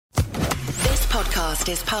podcast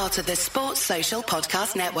is part of the Sports Social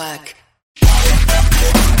Podcast Network.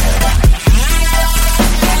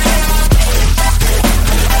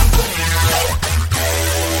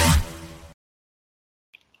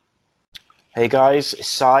 Hey guys, it's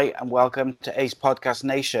Sai and welcome to ACEcast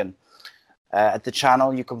Nation. At the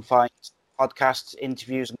channel you can find podcasts,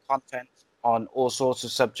 interviews and content on all sorts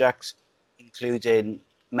of subjects, including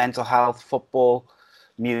mental health, football,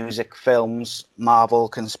 music, films, Marvel,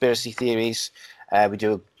 conspiracy theories. We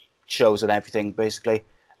do shows on everything basically.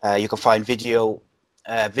 You can find video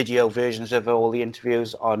versions of all the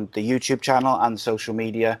interviews on the YouTube channel and social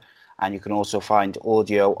media, and you can also find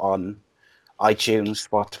audio on iTunes,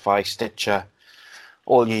 Spotify, Stitcher,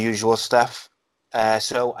 all your usual stuff.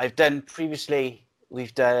 So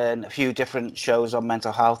we've done a few different shows on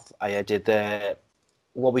mental health. I did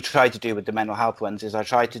what we tried to do with the mental health ones is I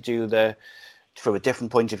tried to do from a different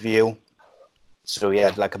point of view. So we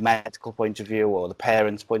had like a medical point of view, or the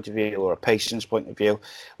parent's point of view, or a patient's point of view.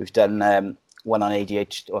 We've done one on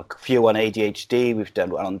ADHD, or a few on ADHD. We've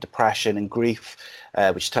done one on depression and grief,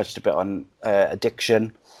 which touched a bit on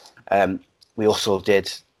addiction. We also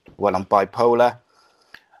did one on bipolar.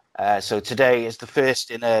 So today is the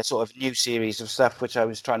first in a sort of new series of stuff which I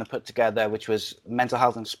was trying to put together, which was mental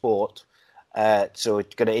health and sport. So we're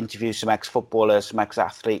going to interview some ex-footballers, some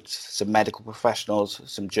ex-athletes, some medical professionals,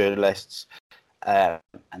 some journalists, and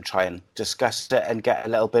try and discuss it and get a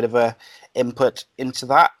little bit of a input into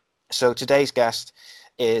that. So today's guest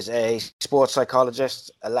is a sports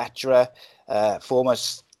psychologist, a lecturer, former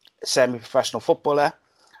semi-professional footballer,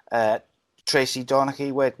 Tracy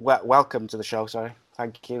Donaghy. Welcome to the show. Sorry,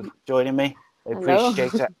 thank you for joining me. I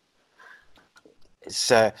appreciate it.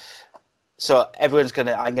 It's so I'm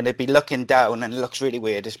gonna be looking down, and it looks really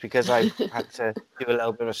weird. It's because I had to do a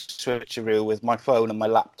little bit of a switcheroo with my phone and my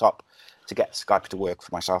laptop to get Skype to work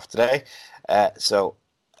for myself today. So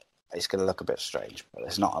it's gonna look a bit strange, but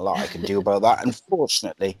there's not a lot I can do about that,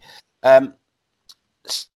 unfortunately.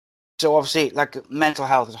 So obviously, like, mental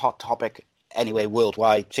health is a hot topic anyway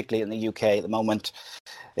worldwide, particularly in the UK at the moment.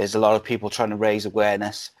 There's a lot of people trying to raise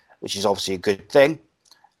awareness, which is obviously a good thing.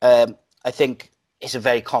 I think it's a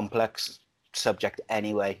very complex subject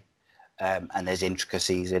anyway, and there's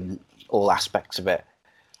intricacies in all aspects of it.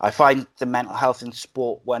 I find the mental health in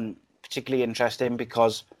sport one particularly interesting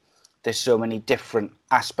because there's so many different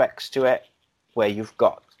aspects to it, where you've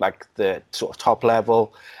got like the sort of top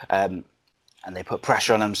level, and they put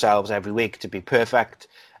pressure on themselves every week to be perfect.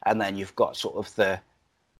 And then you've got sort of the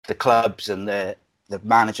clubs and the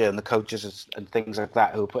manager and the coaches and things like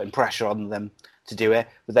that who are putting pressure on them to do it.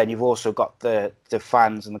 But then you've also got the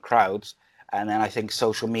fans and the crowds. And then I think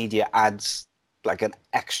social media adds like an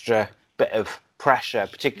extra bit of pressure,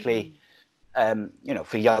 particularly,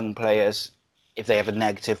 for young players. If they have a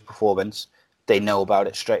negative performance, they know about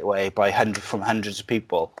it straight away from hundreds of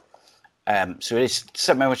people. So it's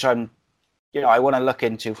something which I want to look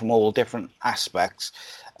into from all different aspects.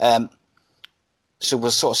 So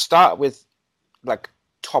we'll sort of start with like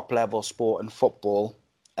top level sport and football.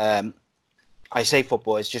 I say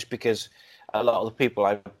football is just because a lot of the people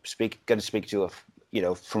I'm going to speak to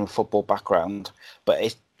are, from a football background, but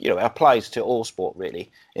it applies to all sport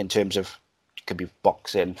really, in terms of, it could be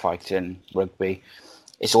boxing, fighting, rugby.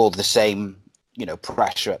 It's all the same,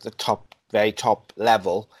 pressure at the top, very top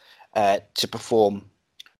level, to perform,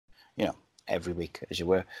 every week, as you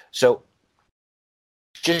were. So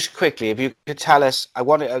just quickly, if you could tell us, I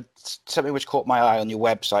wanted something which caught my eye on your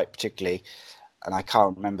website particularly, and I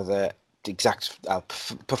can't remember the exact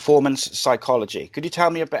performance psychology. Could you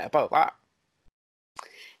tell me a bit about that?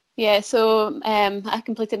 Yeah, so I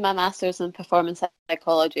completed my master's in performance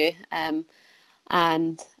psychology, and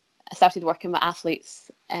I started working with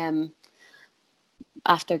athletes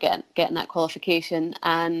after getting that qualification,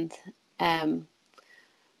 and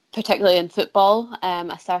particularly in football,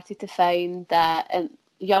 I started to find that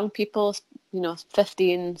young people,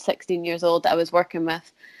 15, 16 years old that I was working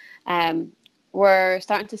with, were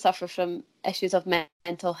starting to suffer from issues of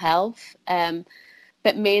mental health,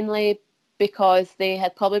 but mainly because they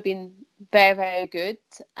had probably been very, very good,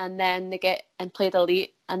 and then they get and played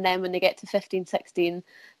elite, and then when they get to 15, 16,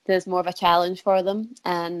 there's more of a challenge for them,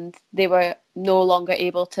 and they were no longer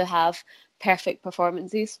able to have perfect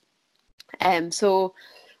performances. So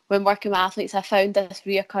when working with athletes, I found this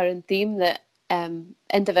reoccurring theme that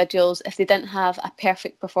individuals, if they didn't have a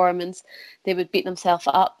perfect performance, they would beat themselves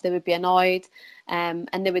up, they would be annoyed, and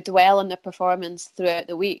they would dwell on their performance throughout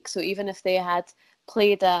the week. So even if they had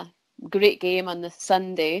played a great game on the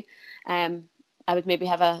Sunday, I would maybe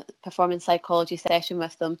have a performance psychology session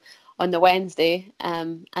with them on the Wednesday,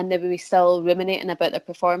 and they would be still ruminating about their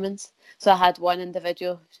performance. So I had one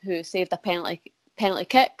individual who saved a penalty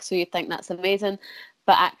kick, so you'd think that's amazing,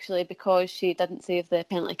 but actually because she didn't save the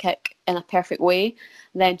penalty kick in a perfect way,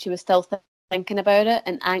 then she was still thinking about it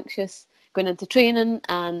and anxious going into training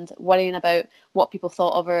and worrying about what people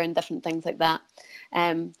thought of her and different things like that.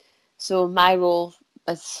 So my role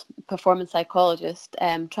as performance psychologist,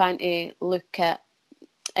 trying to look at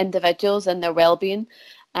individuals and their well-being,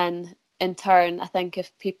 and in turn, I think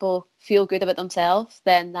if people feel good about themselves,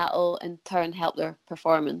 then that'll in turn help their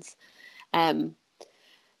performance.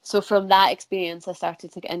 So from that experience, I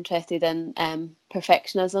started to get interested in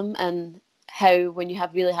perfectionism and how when you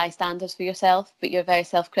have really high standards for yourself, but you're very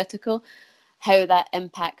self-critical, how that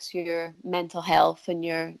impacts your mental health and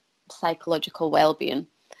your psychological well-being.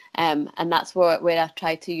 And that's where I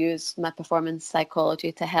try to use my performance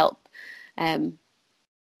psychology to help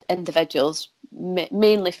individuals,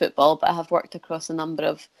 mainly football, but I have worked across a number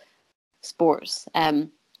of sports.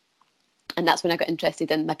 And that's when I got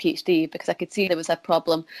interested in my PhD, because I could see there was a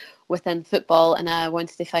problem within football and I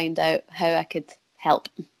wanted to find out how I could help.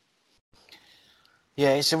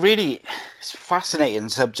 Yeah, it's a fascinating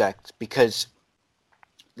subject, because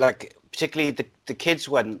like particularly the kids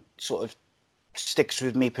one sort of sticks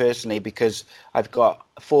with me personally, because I've got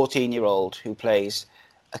a 14-year-old who plays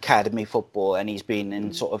academy football, and he's been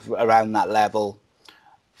in sort of around that level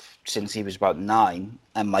since he was about 9,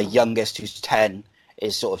 and my youngest, who's 10,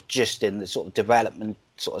 is sort of just in the sort of development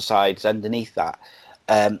sort of sides underneath that.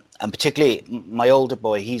 And particularly my older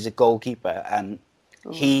boy, he's a goalkeeper, and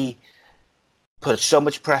he put so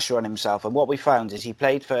much pressure on himself. And what we found is he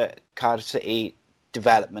played for Cardiff City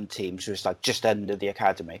development team, so it's like just under the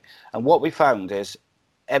academy. And what we found is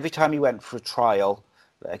every time he went for a trial,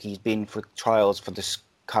 like he's been for trials for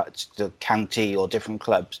the county or different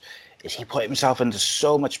clubs, is he put himself under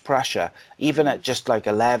so much pressure. Even at just like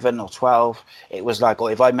 11 or 12, it was like, oh,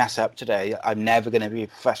 if I mess up today, I'm never going to be a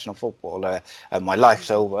professional footballer and my life's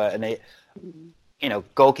over. And it, you know,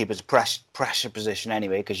 goalkeeper's a pressure position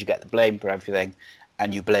anyway, because you get the blame for everything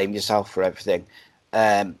and you blame yourself for everything.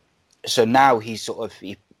 So now he's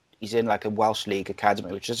he's in like a Welsh League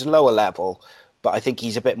academy, which is a lower level, but I think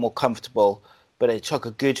he's a bit more comfortable. But it took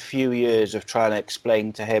a good few years of trying to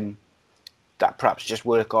explain to him that perhaps just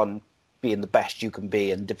work on being the best you can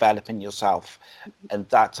be and developing yourself and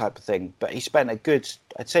that type of thing. But he spent a good,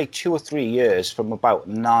 I'd say 2 or 3 years from about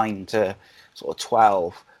 9 to sort of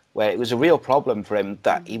 12, where it was a real problem for him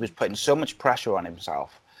that he was putting so much pressure on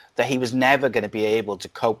himself that he was never going to be able to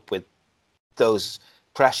cope with those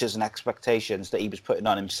pressures and expectations that he was putting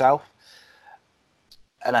on himself.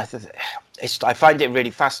 And I find it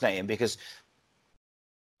really fascinating, because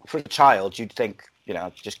for a child, you'd think, you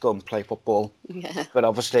know, just go and play football. Yeah. But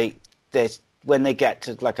obviously, when they get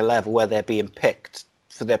to like a level where they're being picked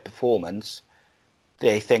for their performance,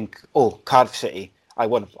 they think, oh, Cardiff City, I'm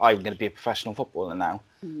going to be a professional footballer now.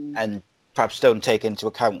 And perhaps don't take into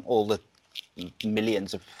account all the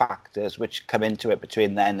millions of factors which come into it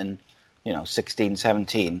between then and, you know, 16,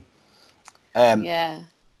 17. Yeah.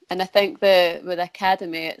 And I think with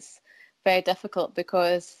academy, it's very difficult,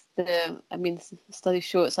 because studies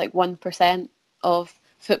show it's like 1% of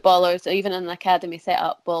footballers, even in an academy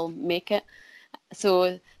setup, will make it.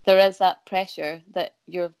 So there is that pressure that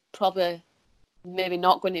you're probably maybe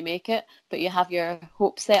not going to make it, but you have your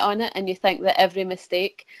hopes set on it, and you think that every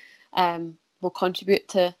mistake will contribute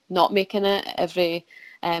to not making it. Every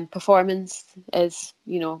performance is,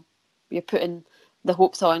 you know, you're putting the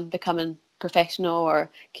hopes on becoming professional or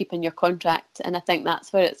keeping your contract. And I think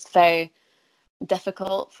that's where it's very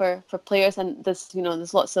difficult for players. And there's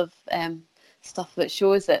lots of stuff that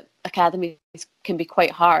shows that academies can be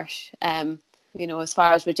quite harsh, as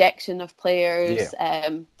far as rejection of players,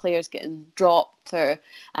 players getting dropped, or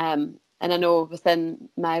and I know within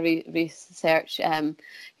my research,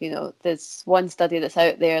 there's one study that's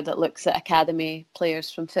out there that looks at academy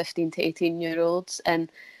players from 15 to 18-year-olds,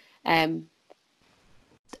 and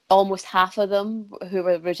almost half of them who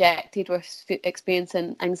were rejected were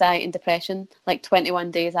experiencing anxiety and depression, like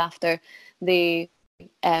 21 days after they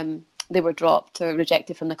were dropped or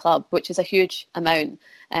rejected from the club, which is a huge amount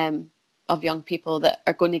of young people that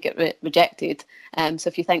are going to get rejected. So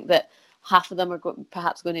if you think that half of them are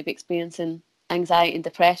perhaps going to be experiencing anxiety and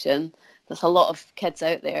depression, there's a lot of kids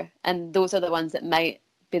out there, and those are the ones that might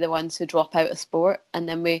be the ones who drop out of sport, and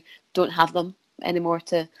then we don't have them anymore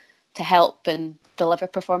to help and deliver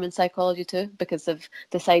performance psychology to, because they've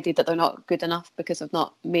decided that they're not good enough because they've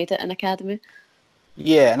not made it in academy.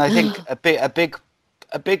 Yeah, and I think a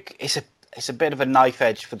big it's it's a bit of a knife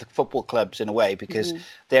edge for the football clubs in a way, because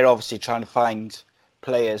they're obviously trying to find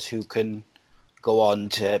players who can go on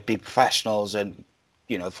to be professionals and,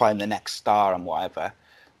 you know, find the next star and whatever.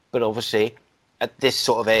 But obviously, at this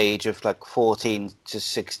sort of age of like 14 to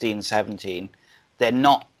 16, 17, they're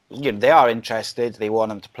not, you know, they are interested, they want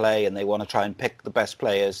them to play, and they want to try and pick the best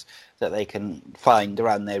players that they can find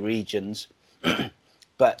around their regions.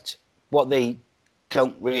 But what they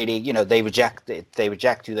don't really, you know, they reject it. They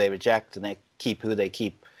reject who they reject, and they keep who they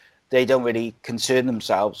keep. They don't really concern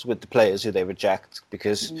themselves with the players who they reject,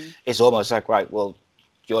 because it's almost like, right, well,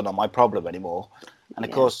 you're not my problem anymore. And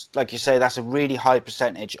of course, like you say, that's a really high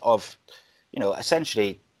percentage of, you know,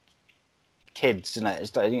 essentially kids, and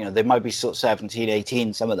it's, you know, they might be sort of 17,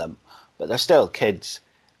 18, some of them, but they're still kids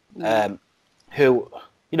who,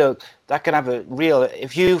 you know, that can have a real,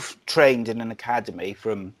 if you've trained in an academy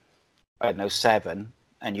from, I don't know, 7,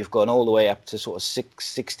 and you've gone all the way up to sort of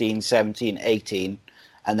 16, 17, 18,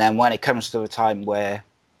 and then when it comes to a time where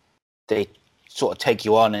they sort of take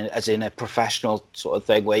you on as in a professional sort of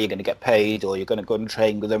thing where you're going to get paid, or you're going to go and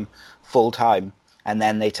train with them full time, and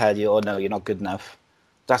then they tell you, oh no, you're not good enough,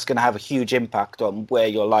 that's going to have a huge impact on where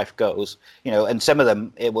your life goes, you know. And some of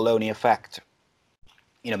them it will only affect,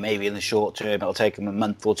 you know, maybe in the short term it'll take them a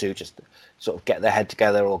month or two just to sort of get their head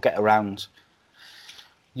together or get around,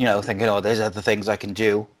 you know, thinking, oh, there's other things I can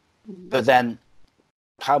do. But then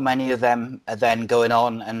how many of them are then going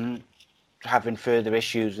on and having further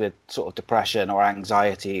issues with sort of depression or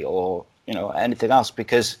anxiety or, you know, anything else,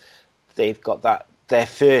 because they've got that, their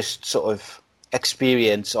first sort of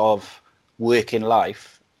experience of working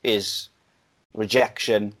life is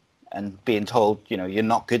rejection and being told, you know, you're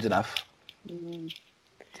not good enough.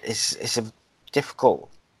 It's a difficult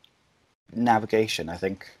navigation, I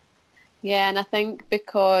think. Yeah, and I think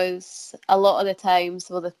because a lot of the times,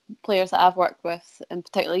 well, the players that I've worked with, and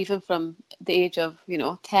particularly even from the age of, you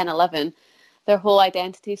know, 10, 11, their whole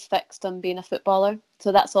identity is fixed on being a footballer.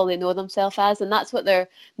 So that's all they know themselves as, and that's what they're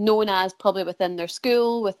known as probably within their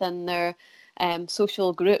school, within their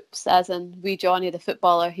social groups, as in wee Johnny, the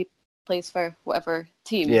footballer, he plays for whatever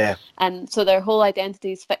team. Yeah. And so their whole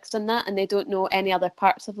identity is fixed on that, and they don't know any other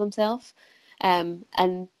parts of themselves. And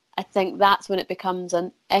I think that's when it becomes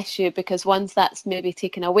an issue, because once that's maybe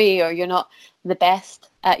taken away, or you're not the best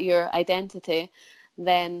at your identity,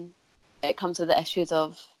 then it comes with the issues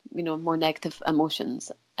of, you know, more negative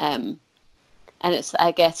emotions. And it's,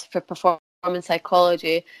 I guess, for performance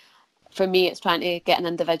psychology, for me, it's trying to get an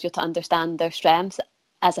individual to understand their strengths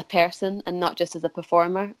as a person and not just as a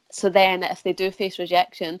performer. So then if they do face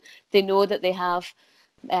rejection, they know that they have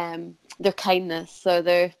their kindness or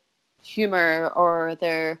their humour or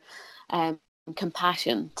their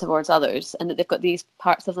compassion towards others, and that they've got these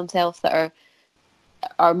parts of themselves that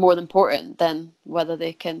are more important than whether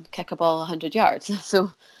they can kick a ball 100 yards.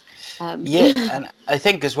 So yeah, and I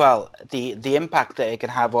think as well the impact that it can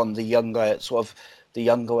have on the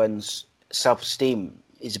younger ones' self-esteem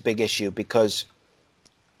is a big issue, because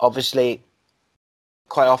obviously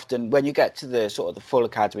quite often when you get to the sort of the full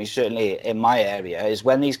academy, certainly in my area, is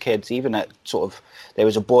when these kids, even at sort of, there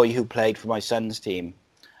was a boy who played for my son's team,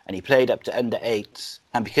 and he played up to under 8s,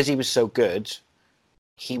 and because he was so good,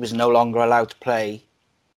 he was no longer allowed to play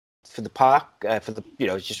for the park, for the, you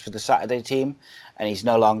know, just for the Saturday team, and he's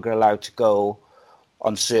no longer allowed to go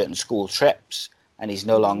on certain school trips, and he's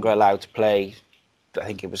no longer allowed to play, I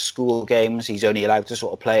think it was school games. He's only allowed to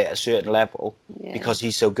sort of play at a certain level because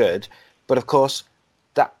he's so good. But of course,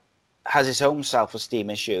 that has its own self-esteem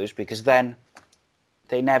issues, because then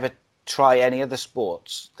they never try any other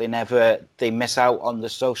sports. They miss out on the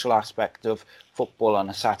social aspect of football on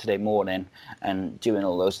a Saturday morning and doing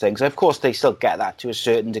all those things. Of course, they still get that to a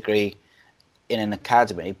certain degree in an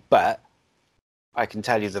academy, but I can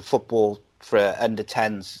tell you the football for under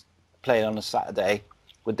 10s playing on a Saturday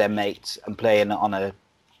with their mates and playing on a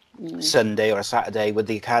Sunday or a Saturday with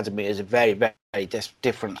the academy is a very, very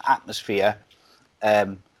different atmosphere.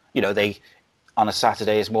 You know, on a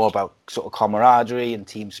Saturday is more about sort of camaraderie and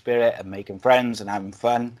team spirit and making friends and having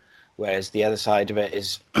fun, whereas the other side of it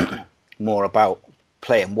is more about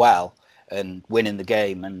playing well and winning the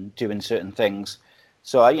game and doing certain things.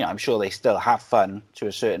 So, you know, I'm sure they still have fun to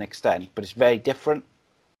a certain extent, but it's very different.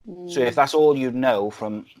 So if that's all you know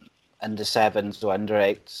from under 7s or under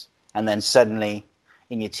 8s, and then suddenly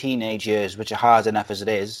in your teenage years, which are hard enough as it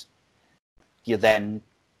is, you're then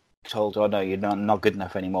told, oh no, you're not good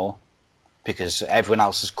enough anymore, because everyone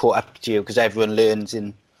else has caught up to you, because everyone learns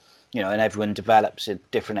in, you know, and everyone develops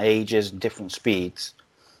at different ages and different speeds.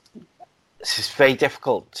 It's very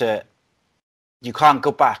difficult to, you can't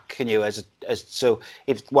go back, can you? So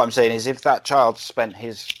if what I'm saying is, if that child spent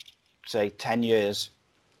his say 10 years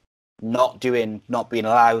not being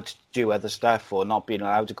allowed to do other stuff or not being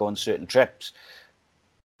allowed to go on certain trips,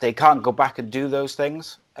 they can't go back and do those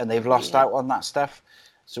things, and they've lost out on that stuff.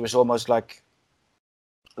 So it's almost like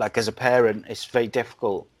as a parent, it's very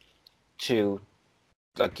difficult to,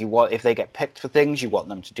 like, if they get picked for things, you want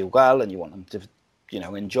them to do well and you want them to,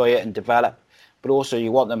 enjoy it and develop, but also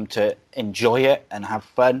you want them to enjoy it and have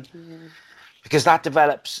fun, because that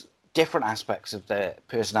develops different aspects of their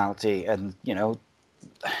personality. And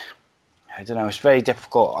I don't know, it's very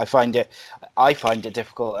difficult. I find it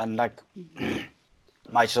difficult, and like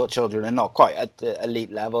my children are not quite at the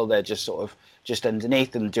elite level. They're just sort of just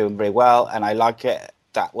underneath and doing very well, and I like it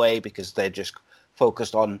that way because they're just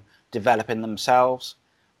focused on developing themselves.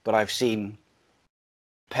 But I've seen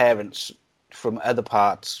parents from other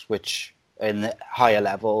parts which are in the higher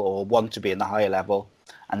level or want to be in the higher level,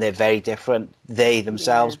 and they're very different. They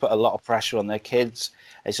themselves put a lot of pressure on their kids.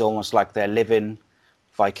 It's almost like they're living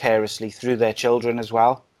vicariously through their children as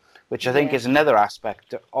well, which I think is another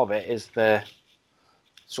aspect of it, is the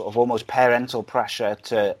sort of almost parental pressure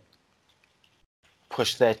to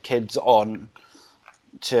push their kids on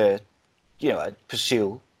to,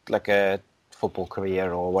 pursue like a football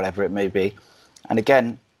career or whatever it may be. And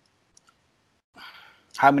again,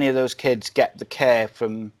 how many of those kids get the care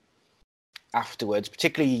from afterwards,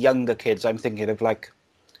 particularly younger kids? I'm thinking of like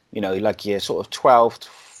your sort of 12 to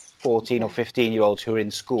 14 or 15-year-olds who are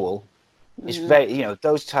in school. It's very,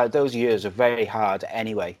 those years are very hard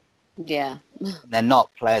anyway. Yeah. They're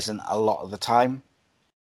not pleasant a lot of the time.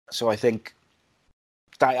 So I think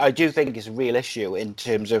that, I do think it's a real issue in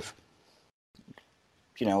terms of,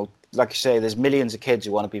 like you say, there's millions of kids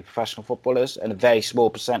who want to be professional footballers, and a very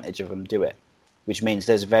small percentage of them do it, which means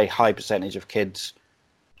there's a very high percentage of kids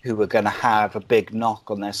who are going to have a big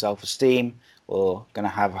knock on their self-esteem, or going to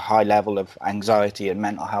have a high level of anxiety and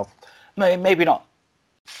mental health. Maybe not,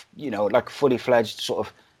 like fully fledged sort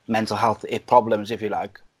of mental health problems, if you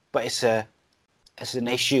like, but it's an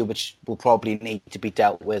issue which will probably need to be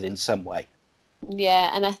dealt with in some way.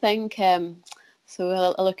 Yeah, and I think so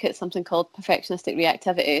I'll look at something called perfectionistic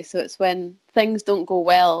reactivity. So it's when things don't go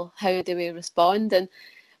well, how do we respond? And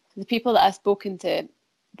the people that I've spoken to,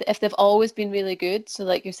 if they've always been really good, so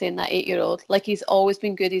like you're saying, that 8-year-old, like he's always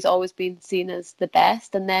been good, he's always been seen as the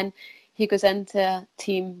best, and then he goes into a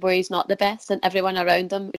team where he's not the best and everyone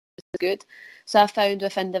around him is good. So I found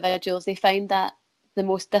with individuals, they find that the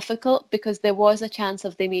most difficult because there was a chance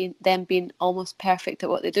of them being almost perfect at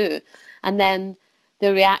what they do, and then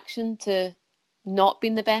the reaction to not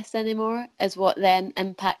being the best anymore is what then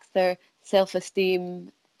impacts their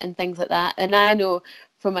self-esteem and things like that. And I know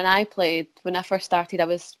from when I played, when I first started, I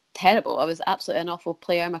was terrible. I was absolutely an awful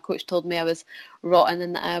player. My coach told me I was rotten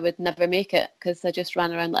and that I would never make it because I just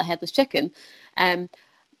ran around like a headless chicken.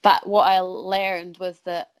 But what I learned was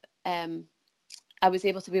that I was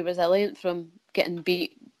able to be resilient from getting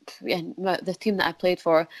beat. The team that I played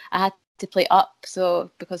for, I had to play up,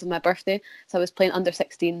 so because of my birthday, so I was playing under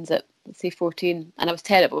 16s at, let's say, 14, and I was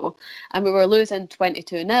terrible, and we were losing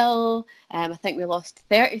 22-0. I think we lost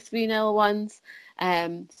 33-0 once.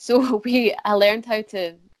 So I learned how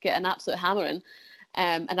to get an absolute hammering,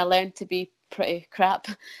 and I learned to be pretty crap.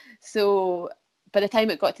 So by the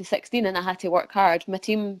time it got to 16 and I had to work hard, my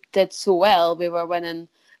team did so well. We were winning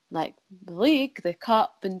like the league, the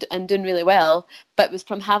cup, and doing really well. But it was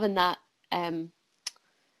from having that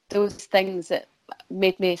those things that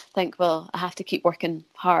made me think, well, I have to keep working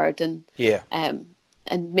hard and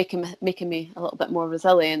making me a little bit more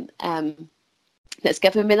resilient. That's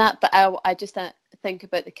given me that. But I just think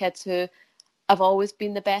about the kids who have always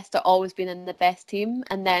been the best or always been in the best team,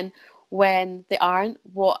 and then when they aren't,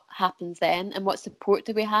 what happens then, and what support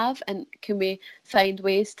do we have, and can we find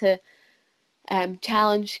ways to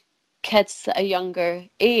challenge kids at a younger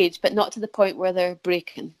age, but not to the point where they're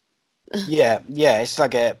breaking. Yeah, it's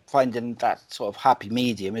like finding that sort of happy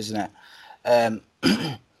medium, isn't it?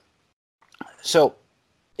 So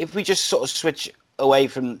if we just sort of switch away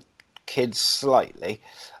from kids slightly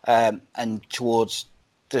and towards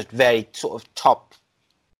the very sort of top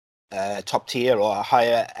tier or a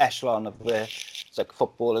higher echelon of the like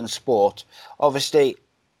football and sport, obviously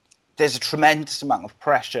there's a tremendous amount of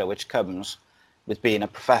pressure which comes with being a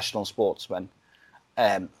professional sportsman,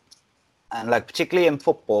 and like particularly in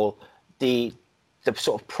football, the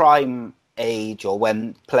sort of prime age, or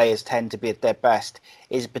when players tend to be at their best,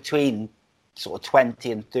 is between sort of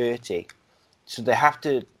 20 and 30. So they have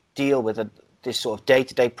to deal with this sort of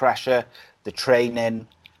day-to-day pressure, the training.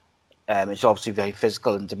 It's obviously very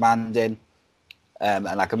physical and demanding. And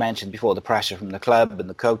like I mentioned before, the pressure from the club and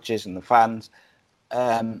the coaches and the fans.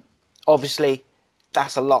 Obviously,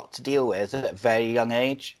 that's a lot to deal with at a very young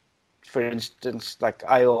age. For instance, like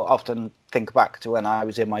I often think back to when I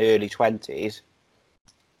was in my early 20s,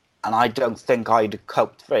 and I don't think I'd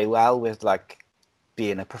coped very well with like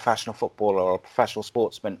being a professional footballer or a professional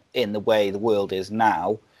sportsman in the way the world is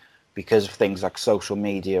now, because of things like social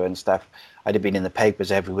media and stuff. I'd have been in the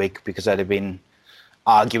papers every week because I'd have been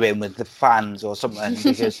arguing with the fans or something.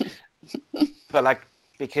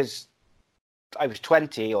 Because I was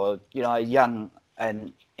 20, or young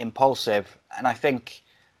and impulsive, and I think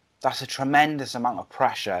that's a tremendous amount of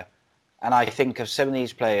pressure. And I think of some of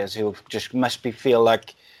these players who just feel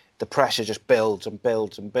like the pressure just builds and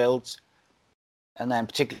builds and builds. And then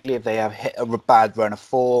particularly if they have hit a bad run of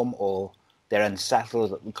form, or they're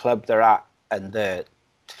unsettled at the club they're at and the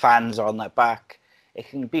fans are on their back, it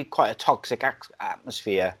can be quite a toxic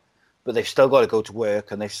atmosphere. But they've still got to go to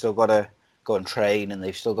work, and they've still got to go and train, and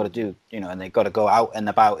they've still got to do, and they've got to go out and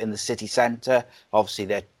about in the city centre. Obviously,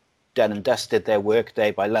 they're done and dusted their work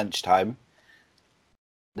day by lunchtime.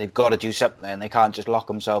 They've got to do something. They can't just lock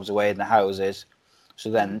themselves away in the houses. So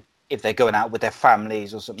then if they're going out with their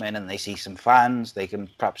families or something and they see some fans, they can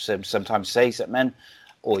perhaps sometimes say something.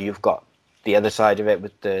 Or you've got the other side of it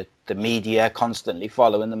with the media constantly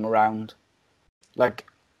following them around. Like,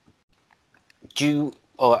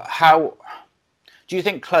 how do you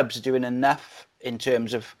think clubs are doing enough in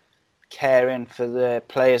terms of caring for the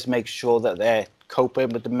players, make sure that they're coping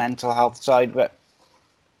with the mental health side of it?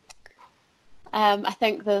 I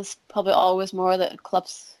think there's probably always more that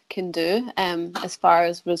clubs can do as far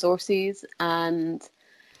as resources, and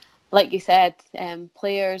like you said,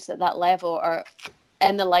 players at that level are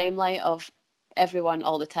in the limelight of everyone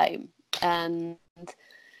all the time, and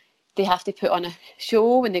they have to put on a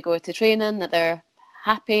show when they go to training that they're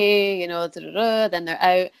happy, then they're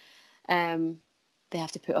out. They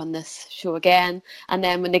have to put on this show again, and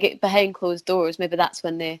then when they get behind closed doors, maybe that's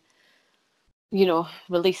when they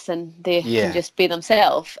release and they can just be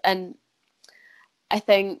themselves. And I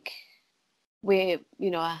think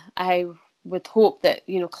I would hope that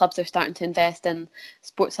clubs are starting to invest in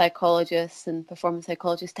sports psychologists and performance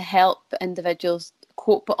psychologists to help individuals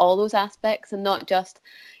cope with all those aspects, and not just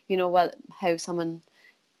how someone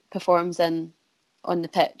performs on the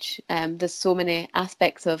pitch. There's so many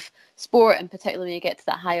aspects of sport, and particularly when you get to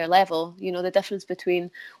that higher level, the difference between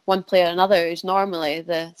one player and another is normally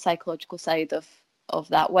the psychological side of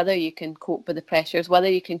that, whether you can cope with the pressures, whether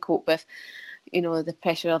you can cope with the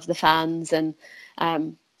pressure of the fans, and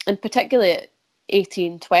particularly at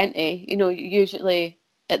 18, 20, usually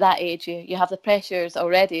at that age you have the pressures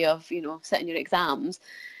already of sitting your exams,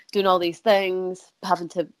 doing all these things, having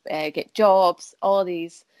to get jobs, all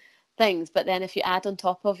these things. But then if you add on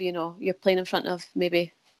top of you're playing in front of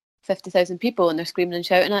maybe 50,000 people and they're screaming and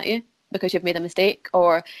shouting at you because you've made a mistake,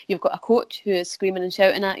 or you've got a coach who is screaming and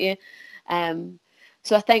shouting at you,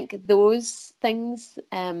 so I think those things,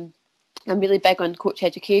 I'm really big on coach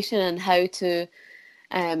education and how to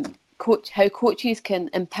how coaches can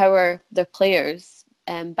empower their players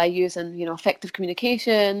by using effective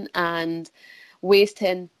communication and ways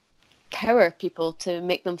to empower people to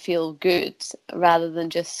make them feel good rather than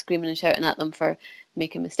just screaming and shouting at them for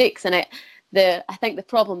making mistakes. And I think the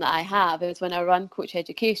problem that I have is when I run coach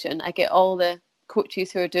education, I get all the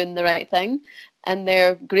coaches who are doing the right thing and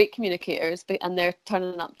they're great communicators, and they're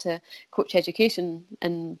turning up to coach education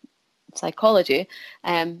and psychology,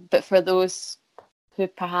 but for those who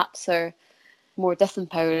perhaps are more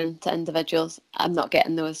disempowering to individuals, I'm not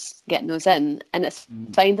getting those in. And it's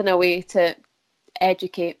finding a way to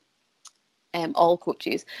educate all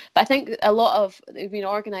coaches. But I think a lot of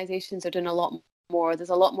organisations are doing a lot more. There's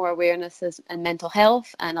a lot more awareness in mental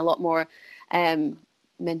health, and a lot more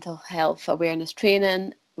mental health awareness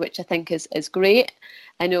training, which I think is great.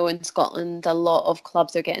 I know in Scotland a lot of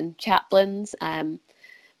clubs are getting chaplains,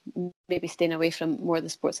 maybe staying away from more of the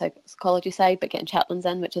sports psychology side, but getting chaplains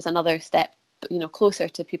in, which is another step closer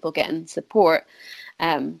to people getting support.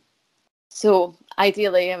 So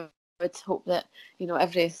ideally I would hope that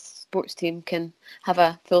every sports team can have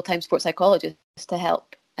a full-time sports psychologist to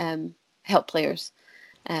help players.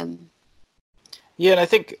 Yeah, and I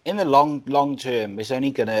think in the long term, it's only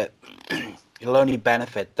it'll only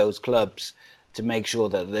benefit those clubs to make sure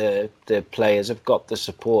that the players have got the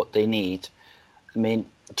support they need. I mean,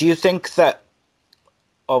 do you think that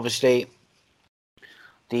obviously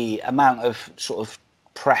the amount of sort of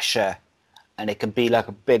pressure, and it can be like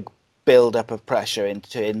a big build up of pressure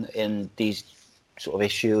in these sort of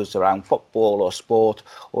issues around football or sport,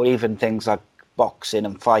 or even things like boxing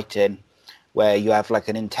and fighting, where you have like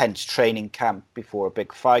an intense training camp before a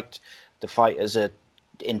big fight. The fighters are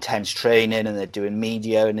intense training and they're doing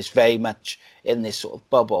media, and it's very much in this sort of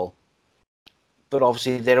bubble. But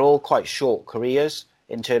obviously they're all quite short careers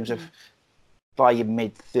in terms of by your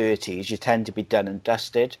mid-30s, you tend to be done and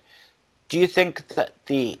dusted. Do you think that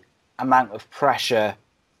the amount of pressure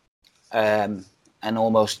and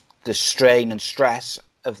almost the strain and stress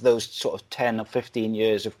of those sort of 10 or 15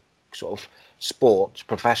 years of sort of sport,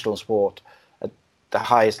 professional sport at the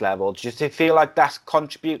highest level, do you feel like that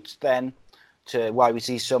contributes then to why we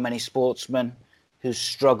see so many sportsmen who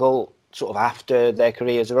struggle sort of after their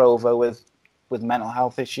careers are over with mental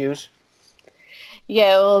health issues?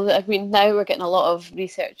 Yeah, well, I mean, now we're getting a lot of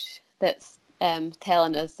research that's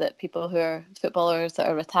telling us that people who are footballers that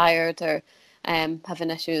are retired are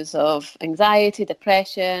having issues of anxiety,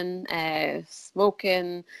 depression,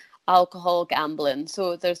 smoking, alcohol, gambling.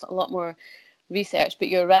 So there's a lot more research, but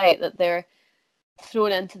you're right that they're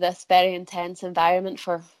thrown into this very intense environment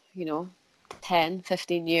for, 10,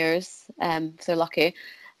 15 years, if they're lucky.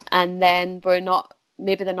 And then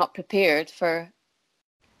maybe they're not prepared for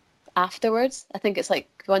afterwards. I think it's like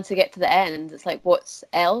once you get to the end, it's like what's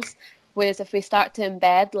else? Whereas if we start to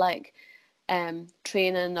embed like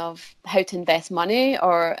training of how to invest money,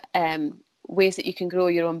 or ways that you can grow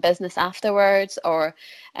your own business afterwards, or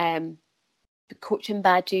coaching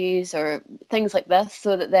badges or things like this,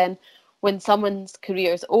 so that then when someone's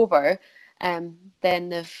career is over, then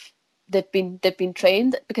they've been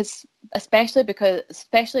trained, because especially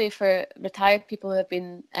for retired people who have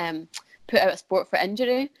been put out of sport for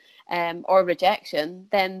injury or rejection,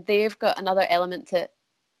 then they've got another element to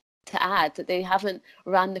add, that they haven't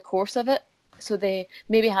ran the course of it. So they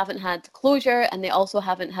maybe haven't had closure, and they also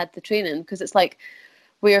haven't had the training, because it's like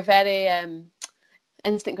we're very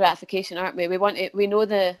instant gratification, aren't we? We want to know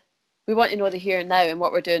the here and now and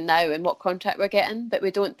what we're doing now and what contract we're getting, but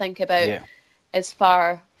we don't think about as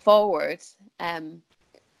far forward.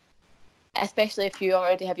 Especially if you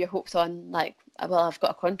already have your hopes on, like, well, I've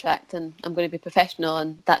got a contract and I'm going to be professional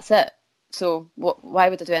and that's it. So why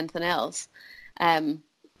would I do anything else?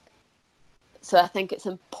 So I think it's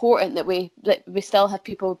important that we still have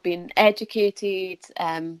people being educated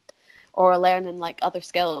or learning like other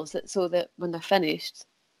skills, so that when they're finished,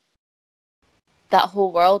 that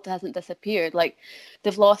whole world hasn't disappeared. Like,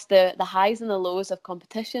 they've lost the highs and the lows of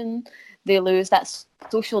competition. They lose that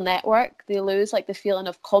social network. They lose like the feeling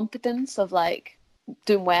of competence, of like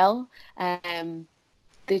doing well.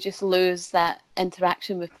 They just lose that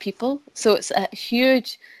interaction with people. So it's a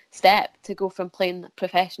huge step to go from playing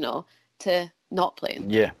professional to not playing.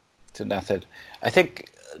 Yeah, to nothing. I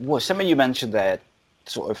think what something you mentioned there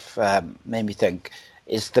sort of made me think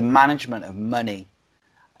is the management of money,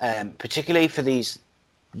 particularly for these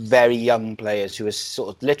very young players who are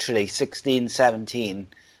sort of literally 16, 17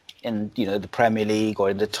 in the Premier League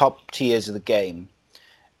or in the top tiers of the game.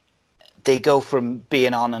 They go from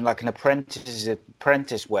being on like an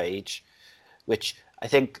apprentice wage, which I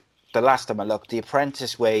think the last time I looked, the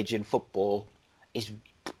apprentice wage in football is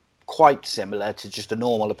quite similar to just a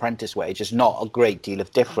normal apprentice wage. There's not a great deal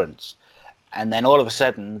of difference. And then all of a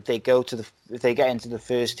sudden they if they get into the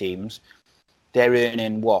first teams, they're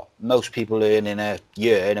earning what most people earn in a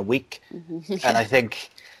year, in a week. Mm-hmm. And I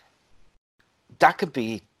think that could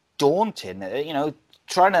be daunting,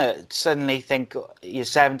 trying to suddenly think you're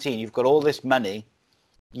 17, you've got all this money,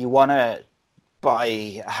 you want to buy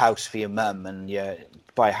a house for your mum and you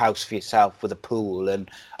buy a house for yourself with a pool.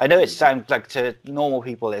 And I know it sounds like, to normal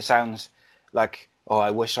people, it sounds like, oh,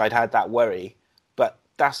 I wish I'd had that worry. But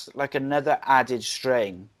that's like another added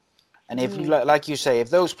strain. And if, like you say, if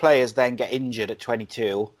those players then get injured at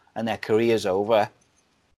 22 and their career's over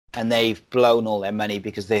and they've blown all their money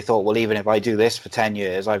because they thought, well, even if I do this for 10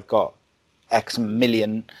 years, I've got X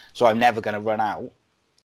million, so I'm never going to run out.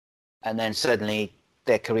 And then suddenly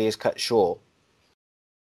their career's cut short.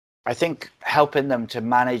 I think helping them to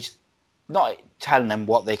manage, not telling them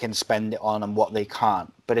what they can spend it on and what they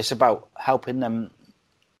can't, but it's about helping them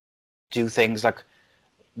do things like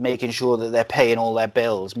making sure that they're paying all their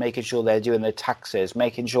bills, making sure they're doing their taxes,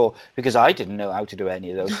 making sure, because I didn't know how to do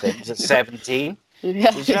any of those things at 17.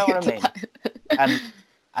 Yeah. Do you know what I mean?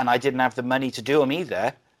 And I didn't have the money to do them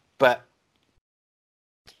either. But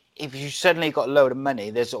if you suddenly got a load of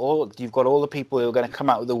money, you've got all the people who are going to come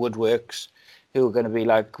out of the woodworks, who are going to be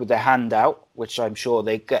like with their hand out, which I'm sure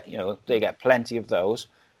they get plenty of those,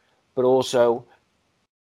 but also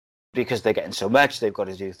because they're getting so much, they've got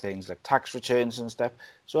to do things like tax returns and stuff.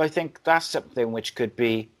 So I think that's something which could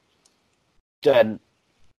be done.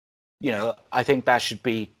 I think that should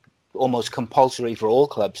be almost compulsory for all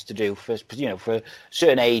clubs to do for a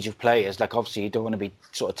certain age of players. Like, obviously you don't want to be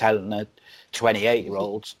sort of telling a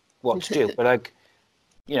 28-year-olds what to do, but like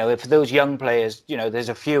if those young players, there's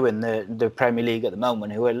a few in the Premier League at the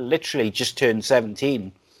moment who are literally just turned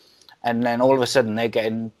 17, and then all of a sudden they're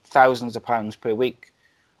getting thousands of pounds per week.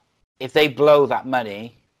 If they blow that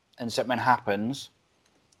money and something happens,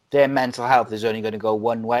 their mental health is only going to go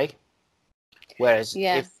one way. Whereas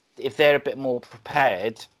if they're a bit more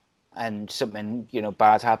prepared and something,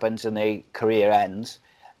 bad happens and their career ends,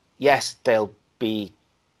 yes, they'll be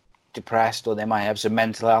depressed or they might have some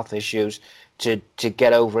mental health issues to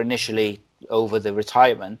get over initially over the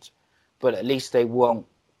retirement, but at least they won't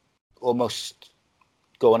almost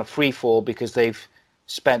go on a free fall because they've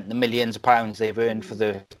spent the millions of pounds they've earned for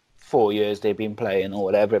the 4 years they've been playing or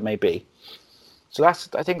whatever it may be. So I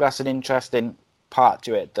think that's an interesting part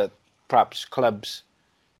to it that perhaps clubs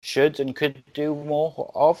should and could do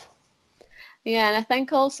more of. Yeah, and I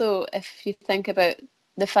think also if you think about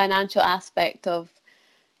the financial aspect of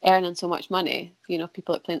earning so much money,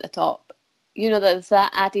 people that play at the top, there's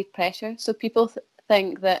that added pressure. So people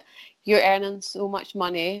think that you're earning so much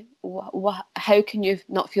money, how can you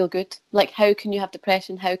not feel good? Like, how can you have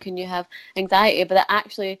depression? How can you have anxiety? But that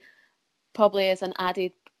actually probably is an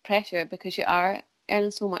added pressure because you are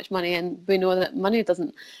earning so much money, and we know that money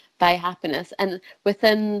doesn't buy happiness. And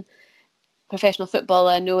within professional football,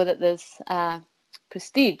 I know that there's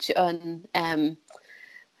prestige on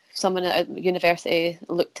someone at a university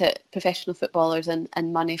looked at professional footballers and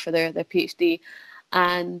money for their PhD,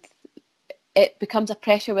 and it becomes a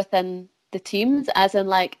pressure within the teams, as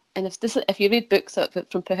in and if you read books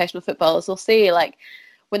from professional footballers, they'll say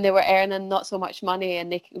when they were earning not so much money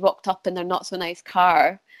and they rocked up in their not so nice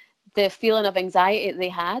car, the feeling of anxiety they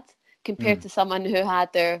had compared to someone who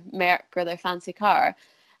had their Merc or their fancy car.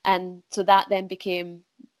 And so that then became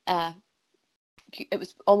it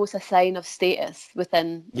was almost a sign of status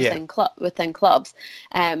within clubs.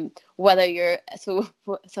 Whether you're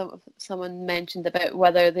someone mentioned about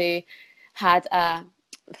whether they had a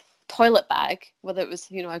toilet bag, whether it was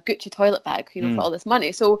a Gucci toilet bag, for all this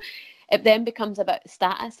money. So it then becomes about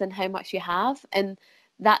status and how much you have, and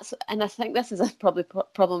I think this is a probably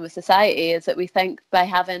problem with society, is that we think by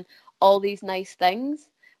having all these nice things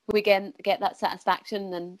we get that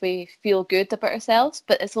satisfaction and we feel good about ourselves,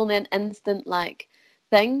 but it's only an instant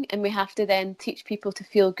thing, and we have to then teach people to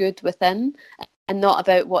feel good within and not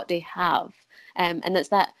about what they have. And it's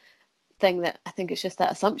that thing that I think it's just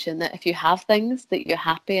that assumption that if you have things that you're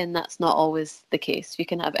happy, and that's not always the case. You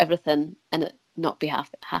can have everything and it not be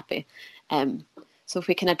happy. So if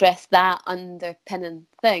we can address that underpinning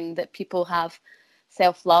thing, that people have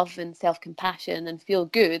self-love and self-compassion and feel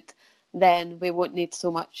good, then we won't need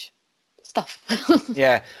so much stuff.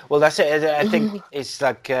 Yeah, well, that's it. I think it's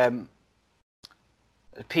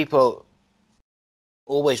people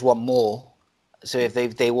always want more. So if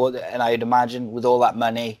they want, and I'd imagine with all that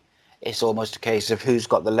money, it's almost a case of who's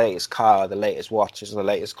got the latest car, the latest watches, the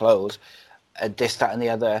latest clothes, this, that, and the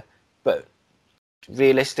other. But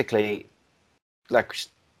realistically,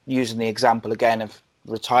 using the example again of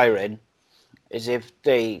retiring, is if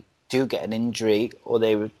they do get an injury or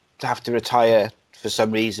they would have to retire for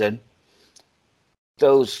some reason,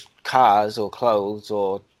 those cars or clothes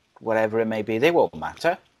or whatever it may be, they won't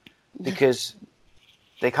matter because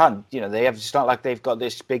they can't, it's not like they've got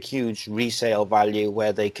this big, huge resale value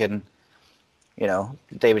where they can,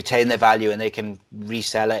 they retain their value and they can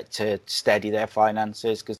resell it to steady their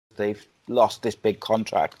finances because they've lost this big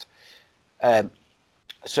contract.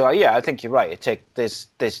 So yeah, I think you're right. There's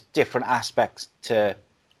different aspects to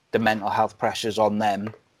the mental health pressures on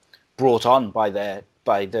them, brought on by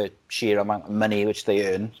the sheer amount of money which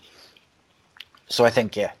they earn. So I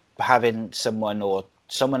think having someone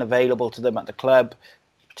available to them at the club,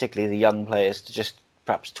 particularly the young players, to just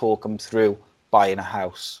perhaps talk them through buying a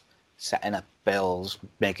house, setting up bills,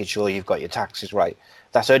 making sure you've got your taxes right.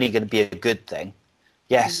 That's only going to be a good thing.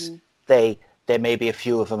 Yes, there may be a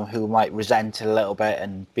few of them who might resent it a little bit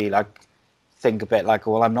and think a bit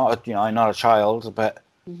well, I'm not a child, but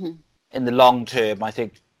in the long term, I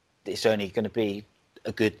think it's only going to be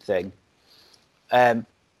a good thing. And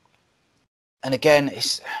again,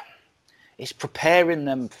 it's preparing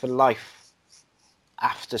them for life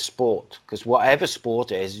after sport, because whatever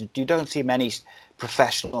sport it is, you don't see many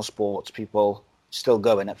professional sports people still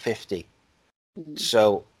going at 50.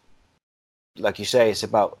 So, like you say, it's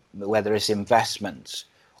about whether it's investments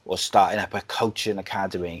or starting up a coaching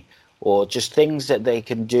academy or just things that they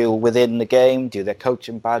can do within the game, do their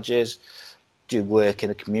coaching badges, do work in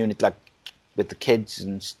the community, with the kids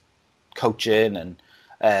and coaching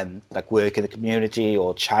and work in the community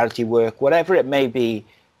or charity work, whatever it may be,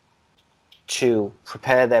 to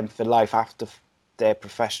prepare them for life after their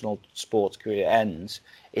professional sports career ends.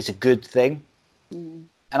 It's a good thing.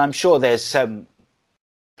 And I'm sure there's some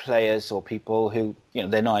players or people who,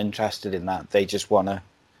 they're not interested in that. They just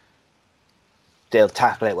they'll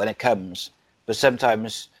tackle it when it comes. But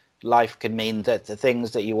sometimes life can mean that the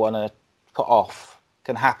things that you want to put off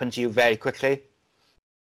can happen to you very quickly.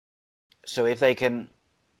 So if they can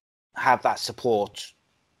have that support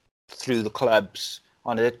through the clubs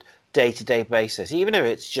on a day-to-day basis, even if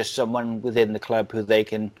it's just someone within the club who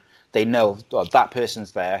they know, well, that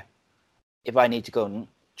person's there. If I need to go and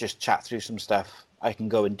just chat through some stuff, I can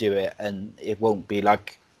go and do it, and it won't be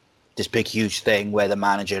like this big, huge thing where the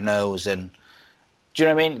manager knows. And do you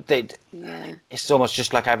know what I mean? It's almost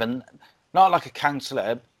just like having, not like a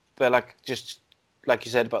counsellor, but like just like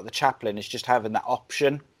you said about the chaplain, it's just having that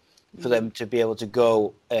option for them to be able to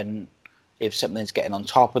go, and if something's getting on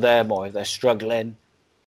top of them or if they're struggling.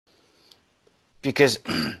 Because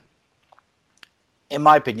in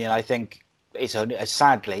my opinion, I think it's only,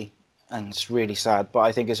 sadly, and it's really sad, but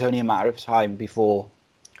I think it's only a matter of time before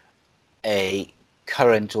a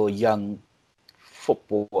current or young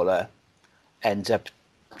footballer ends up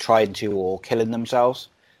trying to or killing themselves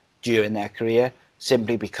during their career,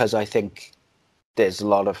 simply because I think there's a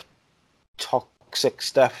lot of toxic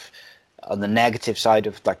stuff on the negative side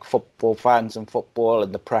of like football fans and football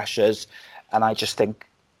and the pressures. And I just think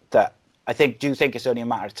that do think it's only a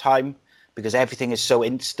matter of time, because everything is so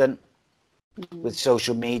instant with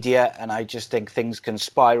social media, and I just think things can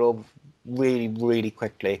spiral really, really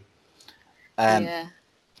quickly. And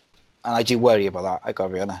I do worry about that, I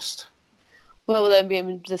gotta be honest. Well, I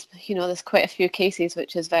mean, there's quite a few cases,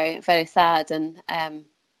 which is very, very sad. And,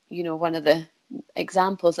 one of the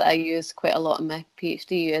examples that I use quite a lot in my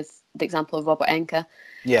PhD is the example of Robert Enke,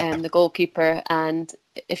 the goalkeeper. And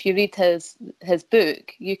if you read his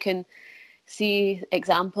book, you can see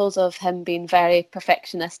examples of him being very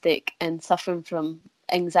perfectionistic and suffering from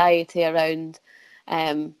anxiety around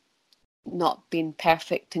not being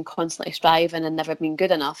perfect and constantly striving and never being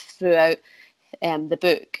good enough throughout the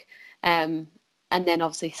book. And then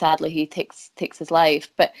obviously, sadly, he takes his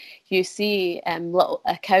life. But you see little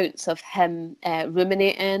accounts of him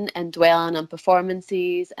ruminating and dwelling on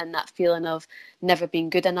performances and that feeling of never being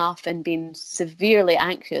good enough and being severely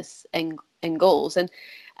anxious in goals. And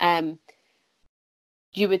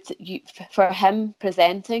for him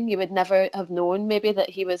presenting, you would never have known maybe that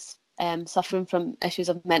he was suffering from issues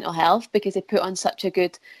of mental health, because he put on such a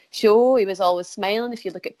good show. He was always smiling. If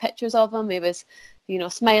you look at pictures of him, he was,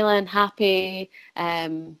 smiling, happy,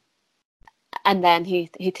 and then he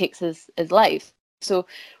takes his life. So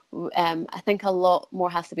I think a lot more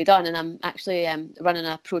has to be done, and I'm actually running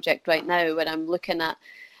a project right now where I'm looking at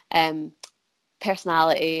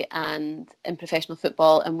personality and in professional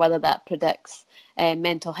football, and whether that predicts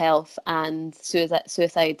mental health and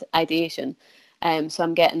suicide ideation. So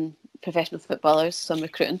I'm getting professional footballers, so I'm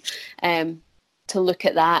recruiting, to look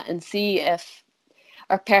at that and see if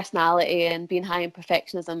our personality and being high in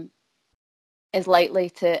perfectionism is likely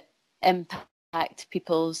to impact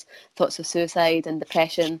people's thoughts of suicide and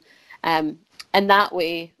depression. And that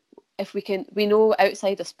way, if we know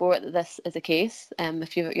outside of sport that this is the case.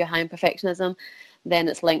 If you're high in perfectionism, then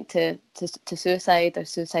it's linked to suicide or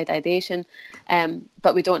suicide ideation.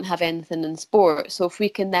 But we don't have anything in sport. So if we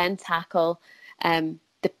can then tackle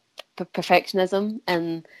the perfectionism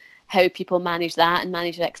and how people manage that and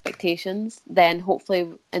manage their expectations, then hopefully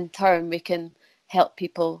in turn we can help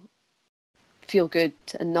people feel good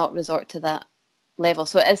and not resort to that level.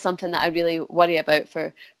 So it is something that I really worry about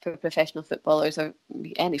for professional footballers, or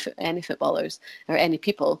any footballers or any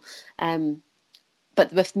people.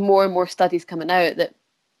 But with more and more studies coming out that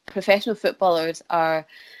professional footballers are,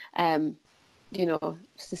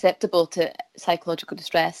 susceptible to psychological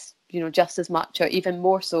distress, just as much or even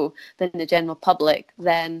more so than the general public,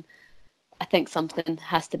 then I think something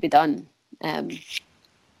has to be done. And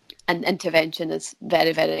intervention is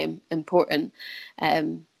very, very important.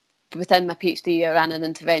 Within my PhD, I ran an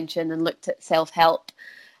intervention and looked at self-help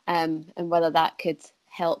and whether that could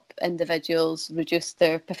help individuals reduce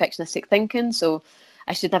their perfectionistic thinking. So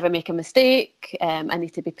I should never make a mistake. I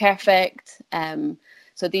need to be perfect.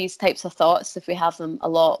 So these types of thoughts, if we have them a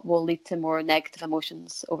lot, will lead to more negative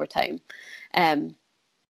emotions over time.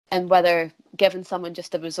 And whether giving someone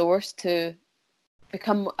just a resource to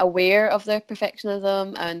become aware of their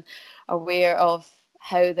perfectionism and aware of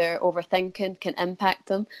how their overthinking can impact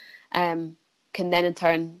them, can then in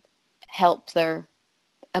turn help their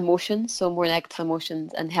emotions, so more negative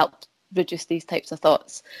emotions, and help reduce these types of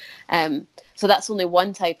thoughts. So that's only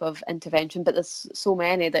one type of intervention, but there's so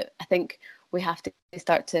many that I think we have to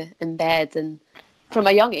start to embed, and from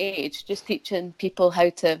a young age, just teaching people how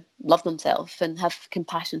to love themselves and have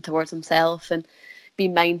compassion towards themselves, and be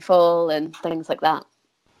mindful and things like that.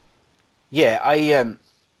 Yeah,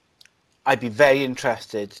 I'd be very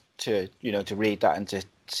interested to read that and to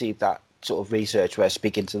see that sort of research where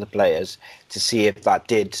speaking to the players to see if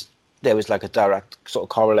there was like a direct sort of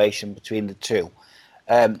correlation between the two.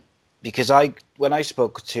 Because when I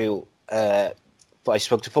spoke to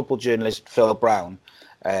football journalist Phil Brown,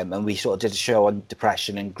 and we sort of did a show on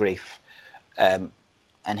depression and grief, and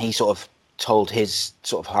he sort of told his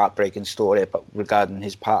sort of heartbreaking story regarding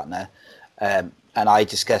his partner, and I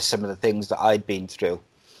discussed some of the things that I'd been through.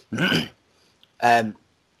 And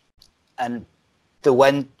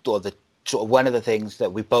one of the things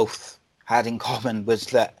that we both had in common was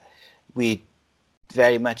that we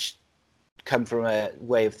very much come from a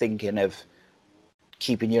way of thinking of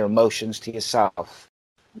keeping your emotions to yourself,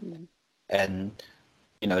 and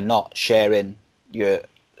not sharing your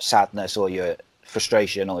sadness or your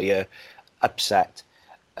frustration or your upset.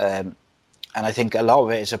 And I think a lot of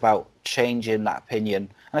it is about changing that opinion,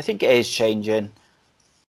 and I think it is changing,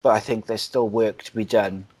 but I think there's still work to be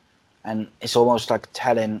done. And it's almost like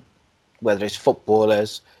telling, whether it's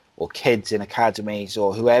footballers or kids in academies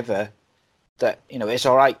or whoever, that it's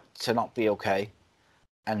all right to not be okay,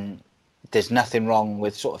 and there's nothing wrong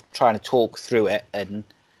with sort of trying to talk through it and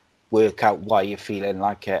work out why you're feeling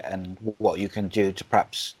like it and what you can do to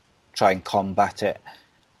perhaps try and combat it.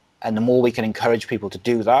 And the more we can encourage people to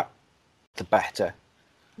do that, the better.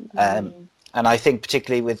 And I think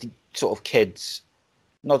particularly with sort of kids,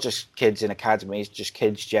 not just kids in academies, just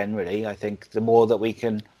kids generally, I think the more that we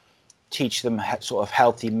can teach them sort of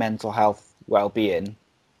healthy mental health well-being,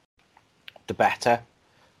 the better.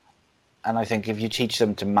 And I think if you teach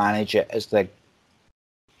them to manage it as they're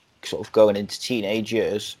sort of going into teenage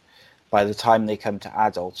years, by the time they come to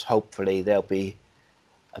adults, hopefully they'll be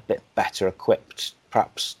a bit better equipped,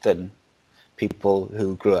 perhaps, than people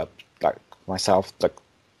who grew up like myself, like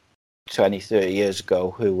 20, 30 years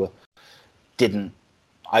ago, who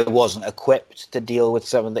I wasn't equipped to deal with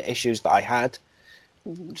some of the issues that I had,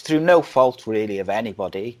 through no fault really of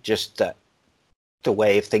anybody, just that the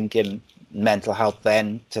way of thinking mental health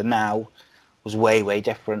then to now was way, way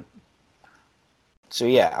different. So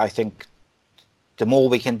yeah, I think the more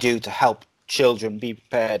we can do to help children be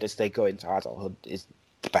prepared as they go into adulthood is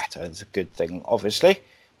better. It's a good thing, obviously.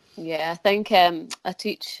 Yeah, I think I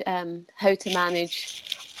teach how to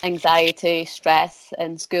manage anxiety, stress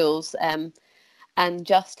in schools, and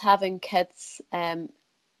just having kids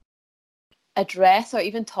address or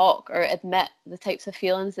even talk or admit the types of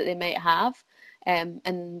feelings that they might have in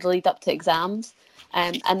the lead up to exams.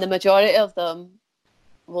 And the majority of them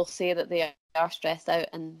will say that they are stressed out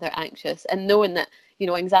and they're anxious. And knowing that,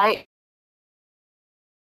 anxiety...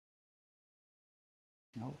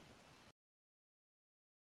 No.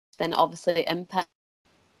 Then obviously impact...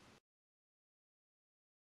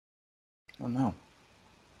 Oh no.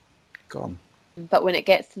 Gone. But when it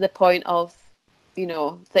gets to the point of,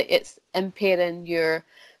 that it's impairing your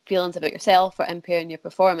feelings about yourself or impairing your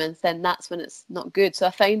performance, then that's when it's not good. So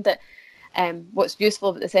I find that what's useful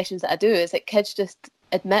about the sessions that I do is that kids just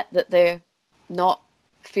admit that they're not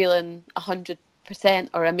feeling 100%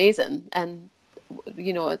 or amazing, and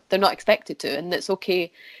they're not expected to, and it's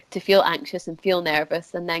okay to feel anxious and feel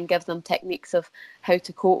nervous, and then give them techniques of how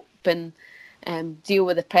to cope and deal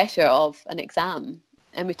with the pressure of an exam.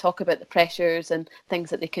 And we talk about the pressures and things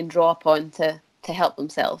that they can draw upon to help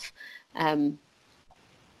themselves.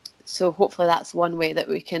 So hopefully that's one way that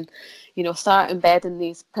we can, start embedding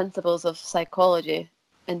these principles of psychology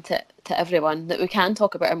into everyone, that we can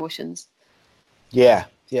talk about emotions. Yeah.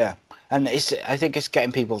 And I think it's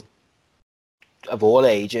getting people of all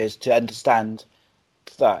ages to understand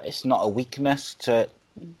that it's not a weakness to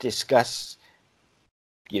discuss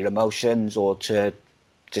your emotions or to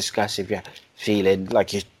discuss if you're feeling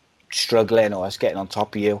like you're struggling or it's getting on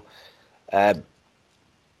top of you.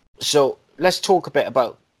 So let's talk a bit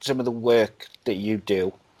about some of the work that you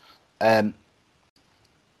do. The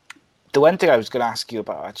one thing I was going to ask you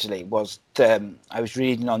about actually was I was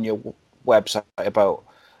reading on your website about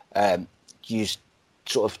you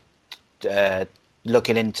sort of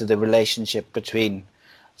looking into the relationship between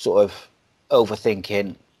sort of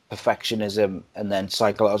overthinking, perfectionism, and then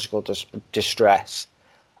psychological distress.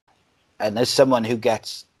 And as someone who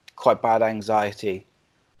gets quite bad anxiety,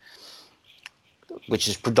 which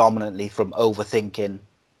is predominantly from overthinking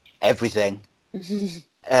everything,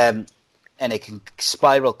 and it can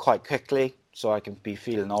spiral quite quickly, so I can be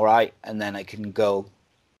feeling all right, and then it can go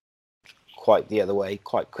quite the other way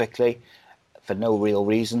quite quickly for no real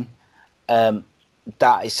reason.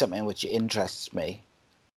 That is something which interests me.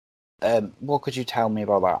 What could you tell me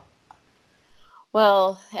about that?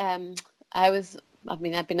 Well, I was I've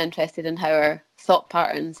been interested in how our thought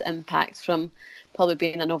patterns impact from probably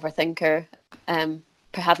being an overthinker,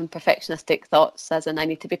 having perfectionistic thoughts, as in I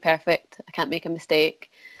need to be perfect, I can't make a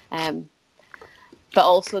mistake, but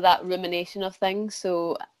also that rumination of things.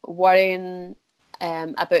 So worrying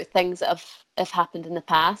about things that have happened in the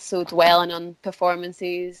past. So dwelling on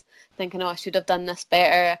performances, thinking, oh, I should have done this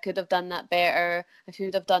better, I could have done that better, I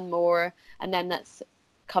should have done more, and then that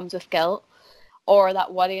comes with guilt. Or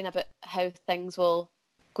that worrying about how things are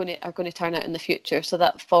going to turn out in the future. So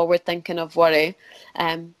that forward thinking of worry,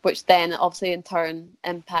 which then obviously in turn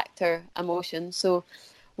impact our emotions. So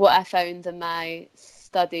what I found in my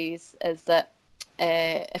studies is that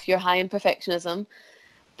if you're high in perfectionism,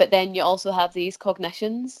 but then you also have these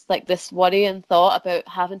cognitions, like this worry and thought about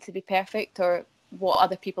having to be perfect or what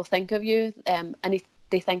other people think of you.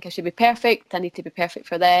 They think I should be perfect, I need to be perfect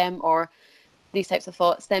for them, or these types of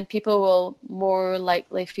thoughts, then people will more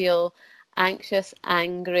likely feel anxious,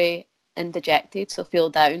 angry, and dejected, so feel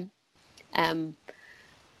down. And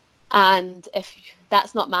if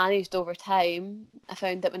that's not managed over time, I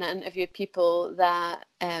found that when I interviewed people that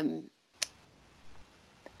it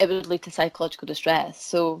would lead to psychological distress.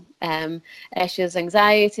 So issues,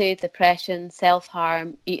 anxiety, depression,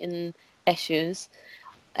 self-harm, eating issues,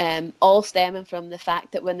 all stemming from the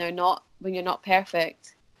fact that when you're not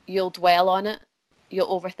perfect, you'll dwell on it,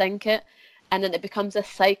 you'll overthink it, and then it becomes a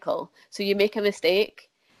cycle. So you make a mistake,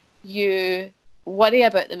 you worry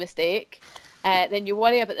about the mistake, then you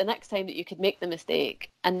worry about the next time that you could make the mistake,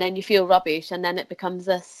 and then you feel rubbish, and then it becomes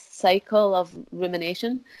this cycle of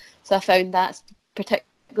rumination. So I found that's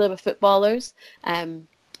particularly with footballers.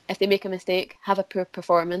 If they make a mistake, have a poor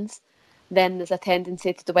performance, then there's a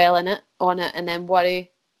tendency to dwell on it, and then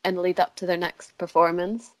worry and lead up to their next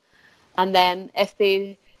performance. And then if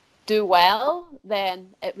they do well, then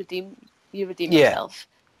you redeem yourself.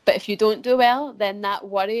 But if you don't do well, then that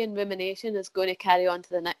worry and rumination is going to carry on to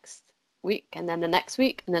the next week, and then the next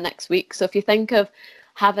week, and the next week. So if you think of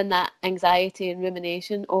having that anxiety and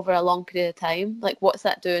rumination over a long period of time, like what's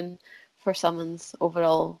that doing for someone's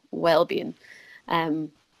overall well-being?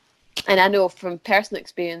 And I know from personal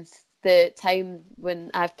experience, the time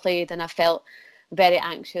when I've played and I felt very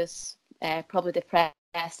anxious, probably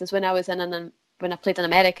depressed, is when I was when I played in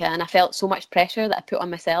America, and I felt so much pressure that I put on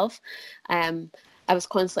myself. I was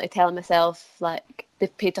constantly telling myself, like,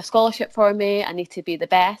 they've paid a scholarship for me, I need to be the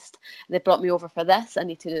best. They brought me over for this, I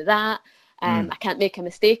need to do that. I can't make a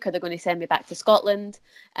mistake or they're going to send me back to Scotland.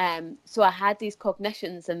 So I had these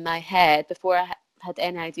cognitions in my head before I had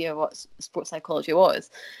any idea what sports psychology was.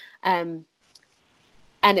 And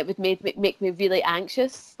it would make me really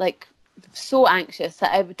anxious, like so anxious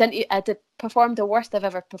that I performed the worst I've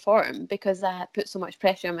ever performed because I had put so much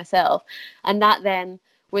pressure on myself. And that then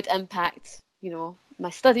would impact, my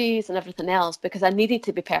studies and everything else, because I needed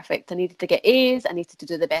to be perfect. I needed to get A's. I needed to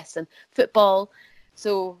do the best in football.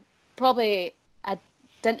 So probably I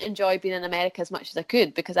didn't enjoy being in America as much as I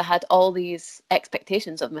could because I had all these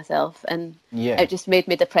expectations of myself, and it just made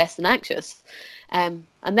me depressed and anxious. And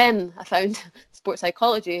then I found sports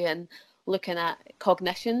psychology and looking at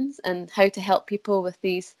cognitions and how to help people with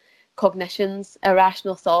these cognitions,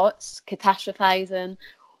 irrational thoughts, catastrophizing,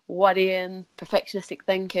 worrying, perfectionistic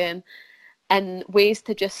thinking, and ways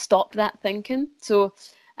to just stop that thinking. So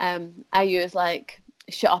I use like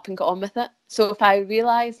shut up and get on with it. So if I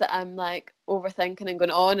realise that I'm like overthinking and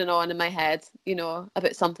going on and on in my head,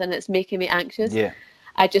 about something that's making me anxious,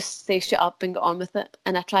 I just say shut up and get on with it.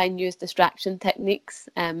 And I try and use distraction techniques.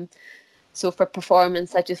 So for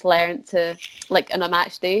performance, I just learned to, like on a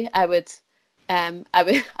match day, I would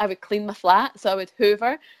clean my flat. So I would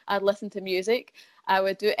hoover, I'd listen to music, I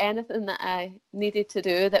would do anything that I needed to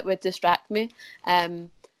do that would distract me. And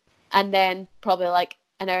then probably like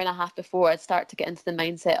an hour and a half before, I'd start to get into the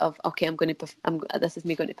mindset of, okay, this is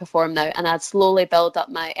me going to perform now. And I'd slowly build up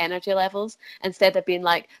my energy levels instead of being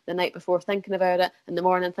like the night before thinking about it, in the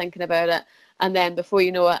morning thinking about it. And then before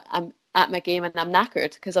you know it, I'm at my game and I'm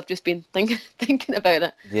knackered because I've just been thinking about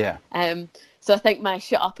it. Yeah. So I think my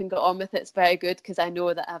shut up and get on with it's very good because I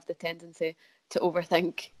know that I have the tendency to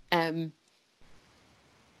overthink,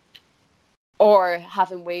 or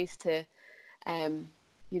having ways to,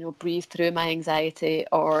 breathe through my anxiety,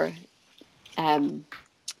 or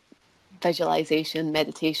visualization,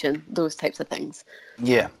 meditation, those types of things.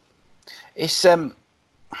 Yeah. It's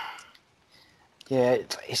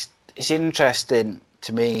it's interesting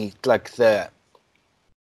to me, like the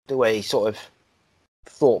way sort of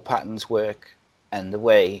thought patterns work, and the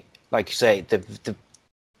way, like you say,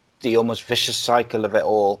 the almost vicious cycle of it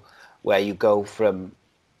all, where you go from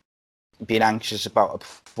being anxious about a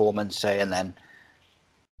performance, say, and then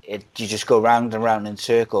you just go round and round in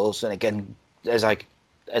circles, and again, as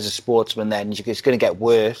a sportsman, then it's going to get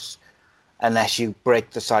worse unless you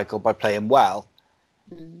break the cycle by playing well,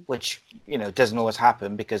 which doesn't always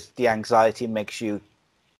happen because the anxiety makes you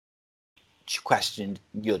question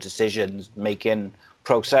your decisions making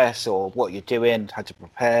process or what you're doing, how to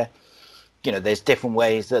prepare. There's different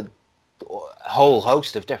ways a whole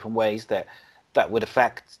host of different ways that would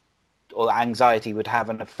affect, or anxiety would have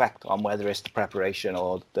an effect on whether it's the preparation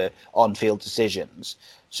or the on-field decisions.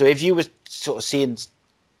 So if you were sort of seeing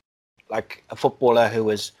like a footballer who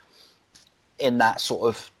was in that sort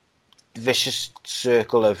of vicious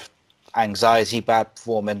circle of anxiety, bad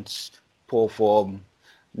performance, poor form,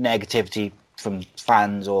 negativity from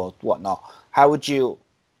fans or whatnot, how would you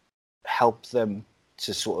help them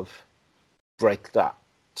to sort of break that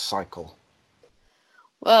cycle?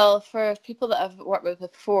 Well, for people that I've worked with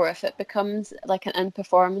before, if it becomes like an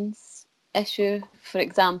in-performance issue, for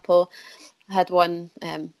example, I had one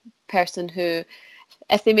person who,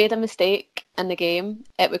 if they made a mistake in the game,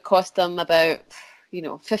 it would cost them about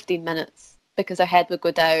 15 minutes because their head would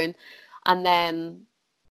go down, and then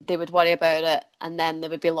they would worry about it, and then they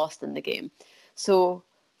would be lost in the game. So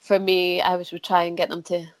for me, I would try and get them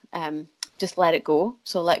to just let it go.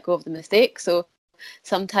 So let go of the mistake. So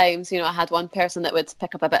sometimes, I had one person that would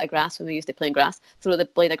pick up a bit of grass when we used to play in grass, throw the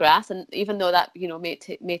blade of grass, and even though that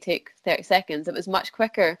may take 30 seconds, it was much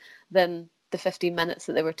quicker than the 15 minutes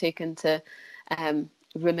that they were taking to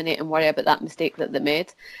ruminate and worry about that mistake that they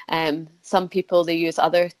made. Some people, they use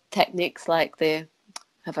other techniques, like they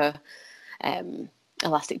have a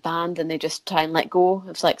elastic band and they just try and let go.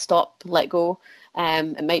 It's like stop, let go.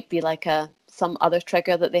 It might be like some other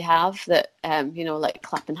trigger that they have that like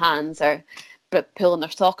clapping hands or pulling their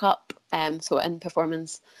sock up. So in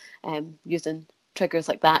performance, using triggers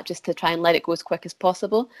like that just to try and let it go as quick as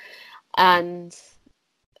possible. And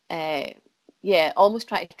almost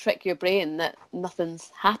try to trick your brain that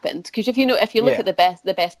nothing's happened. Because if you look at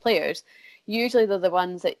the best players, usually they're the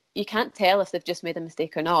ones that you can't tell if they've just made a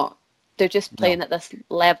mistake or not. They're just playing at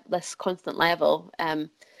this constant level, and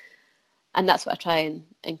that's what I try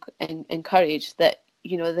and encourage. That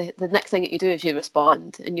the next thing that you do is you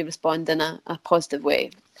respond, and you respond in a positive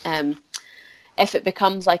way. If it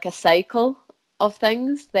becomes like a cycle of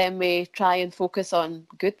things, then we try and focus on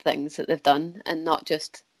good things that they've done and not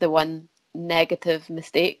just the one negative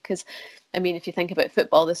mistake. Because if you think about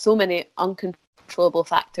football, there's so many uncontrollable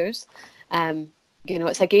factors.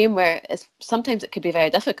 It's a game where sometimes it could be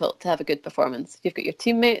very difficult to have a good performance. You've got your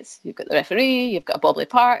teammates, you've got the referee, you've got a bobbly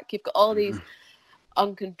park, you've got all these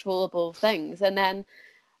uncontrollable things. And then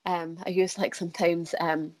I use sometimes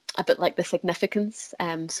a bit like the significance.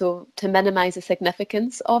 So to minimise the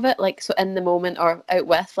significance of it, so in the moment or out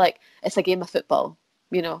with, it's a game of football,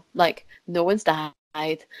 no one's died.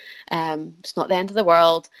 It's not the end of the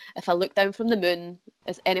world. If I look down from the moon,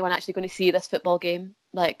 is anyone actually going to see this football game?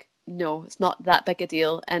 No, it's not that big a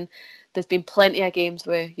deal. And there's been plenty of games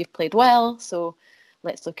where you've played well, so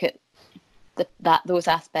let's look at those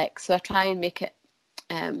aspects. So I try and make it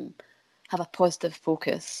have a positive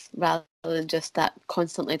focus rather than just that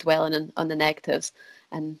constantly dwelling on the negatives,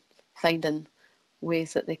 and finding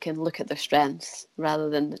ways that they can look at their strengths rather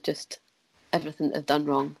than just everything they've done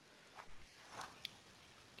wrong.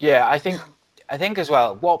 Yeah, I think as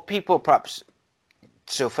well, what people perhaps,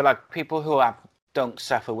 so for people who don't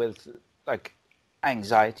suffer with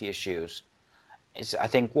anxiety issues, is I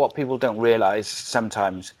think what people don't realize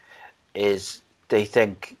sometimes is they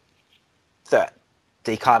think that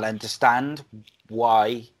they can't understand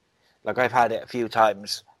why. I've had it a few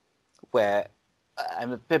times where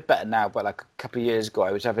I'm a bit better now, but a couple of years ago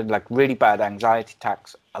I was having really bad anxiety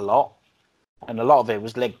attacks a lot, and a lot of it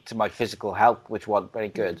was linked to my physical health, which wasn't very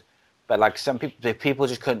good. But some people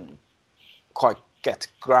just couldn't quite get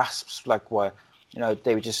grasps where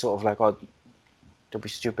they were just sort of oh, don't be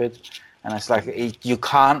stupid, and it's you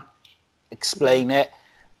can't explain it.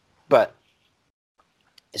 But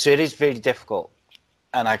so it is really difficult,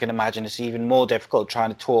 and I can imagine it's even more difficult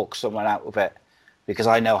trying to talk someone out of it, because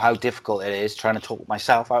I know how difficult it is trying to talk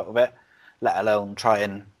myself out of it, let alone try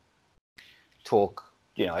and talk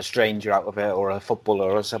a stranger out of it, or a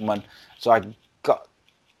footballer or someone. So I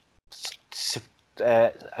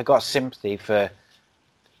got sympathy for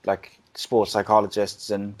sports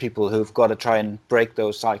psychologists and people who've got to try and break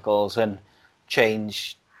those cycles and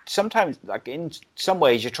change. Sometimes, in some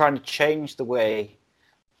ways, you're trying to change the way,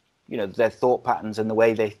 their thought patterns and the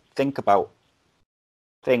way they think about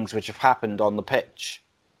things which have happened on the pitch.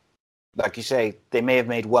 Like you say, they may have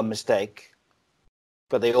made one mistake,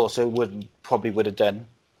 but they also would have done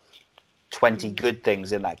 20 good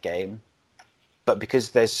things in that game. but because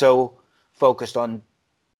they're so focused on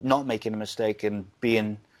not making a mistake and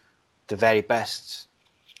being the very best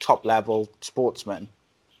top level sportsman,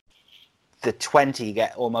 the 20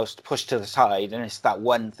 get almost pushed to the side, and it's that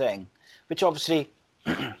one thing, which obviously,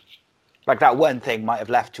 like that one thing might have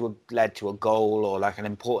led to a goal or like an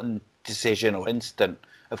important decision or incident,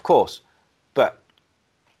 of course, but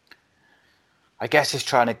I guess it's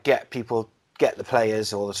trying to get the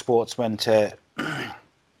players or the sportsmen to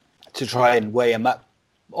try and weigh them up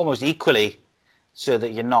almost equally, so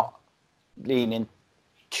that you're not leaning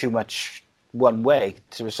too much one way.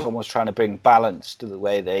 So it's almost trying to bring balance to the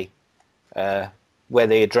way they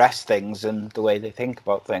address things and the way they think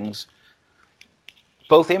about things,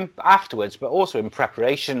 both in afterwards, but also in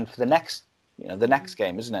preparation for the next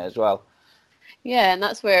game, isn't it, as well? Yeah, and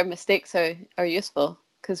that's where mistakes are useful,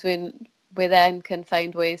 because we then can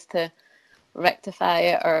find ways to rectify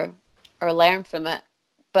it or learn from it.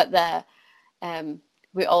 But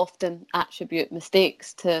we often attribute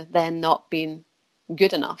mistakes to then not being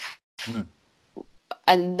good enough. Mm.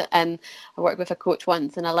 And I worked with a coach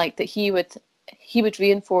once, and I liked that he would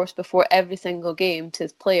reinforce before every single game to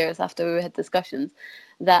his players, after we had discussions,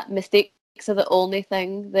 that mistakes are the only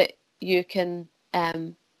thing that you can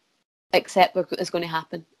accept is going to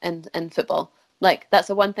happen in football. Like, that's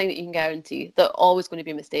the one thing that you can guarantee. There are always going to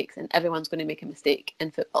be mistakes, and everyone's going to make a mistake in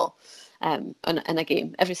football, in a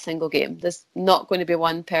game, every single game. There's not going to be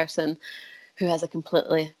one person who has a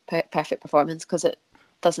completely perfect performance, because it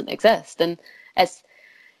doesn't exist. And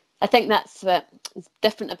I think that's what is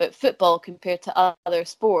different about football compared to other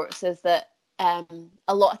sports, is that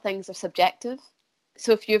a lot of things are subjective.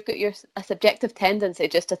 So if you've got a subjective tendency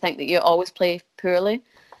just to think that you always play poorly,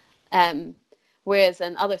 whereas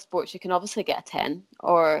in other sports you can obviously get a 10,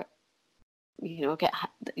 or you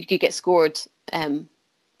get scored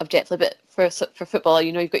objectively. But for football,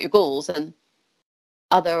 you've got your goals, and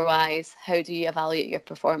otherwise, how do you evaluate your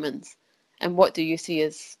performance, and what do you see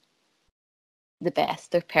as the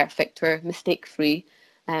best or perfect or mistake free?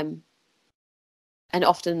 And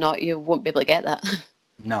often not, you won't be able to get that.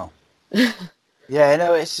 No. Yeah,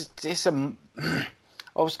 no, it's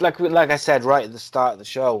obviously, like I said right at the start of the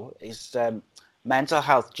show, is mental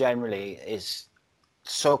health generally is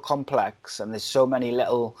so complex, and there's so many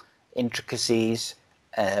little intricacies,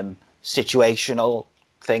 situational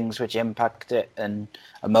things which impact it, and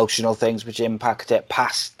emotional things which impact it,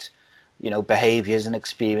 past behaviors and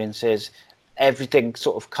experiences. Everything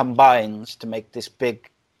sort of combines to make this big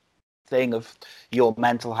thing of your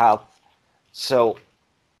mental health. So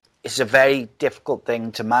it's a very difficult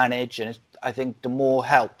thing to manage, and I think the more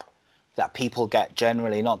help that people get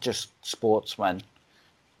generally, not just sportsmen,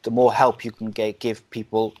 the more help you can give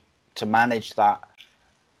people to manage that,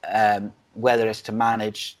 whether it's to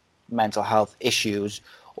manage mental health issues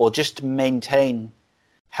or just to maintain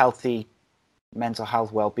healthy mental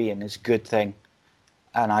health well-being, is a good thing.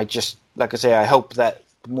 And I just, like I say, I hope that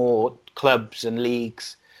more clubs and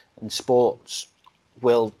leagues and sports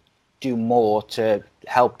will do more to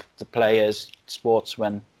help the players,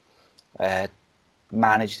 sportsmen,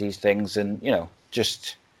 manage these things, and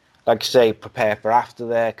just, like I say, prepare for after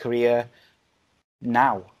their career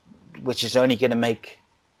now, which is only going to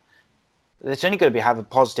have a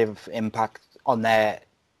positive impact on their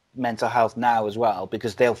mental health now as well,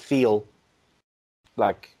 because they'll feel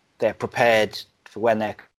like they're prepared for when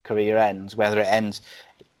their career ends, whether it ends.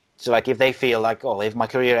 So like, if they feel like, oh, if my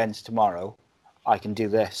career ends tomorrow, I can do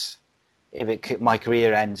this. If my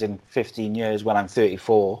career ends in 15 years when I'm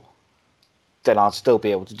 34, then I'll still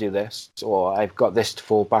be able to do this, or I've got this to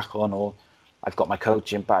fall back on, or I've got my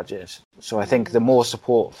coaching badges. So I think the more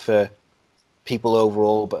support for people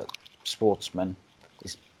overall, but sportsmen,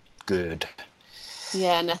 is good.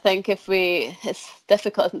 Yeah, and I think it's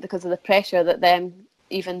difficult, isn't it, because of the pressure that then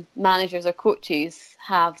even managers or coaches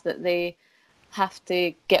have, that they have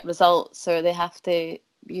to get results, or they have to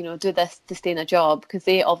do this to stay in a job, because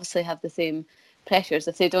they obviously have the same pressures.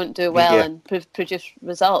 If they don't do well and produce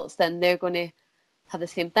results, then they're going to have the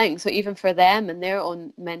same thing. So even for them and their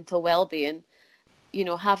own mental well-being,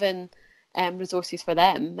 having resources for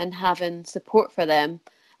them and having support for them,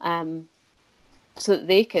 so that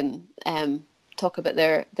they can talk about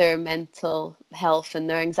their mental health and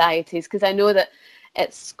their anxieties. Because I know that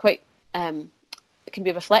it's quite it can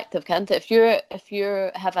be reflective, can't it? If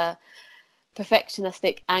you have a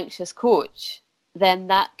perfectionistic, anxious coach, then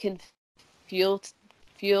that can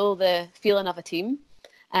fuel the feeling of a team,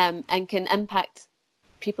 and can impact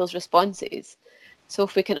people's responses. So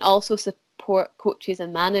if we can also support coaches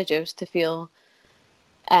and managers to feel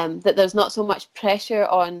that there's not so much pressure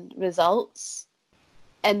on results,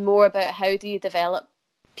 and more about how do you develop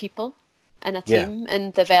people, in a team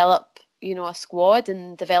and develop, a squad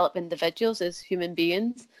and develop individuals as human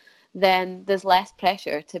beings, then there's less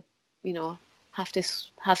pressure to, have to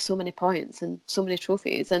have so many points and so many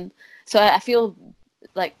trophies. And so I feel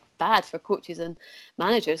like bad for coaches and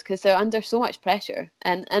managers because they're under so much pressure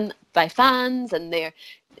and by fans, and they're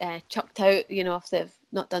chucked out, if they've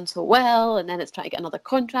not done so well, and then it's trying to get another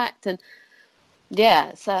contract. And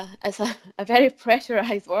yeah, it's a very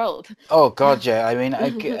pressurized world. Oh God, yeah. I mean,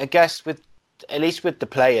 I guess at least with the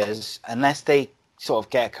players, unless they sort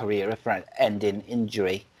of get a career if ending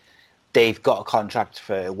injury, they've got a contract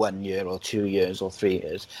for 1 year or 2 years or 3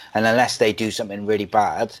 years, and unless they do something really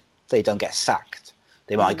bad, they don't get sacked.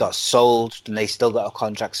 They might got sold and they still got a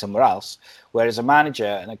contract somewhere else. Whereas a manager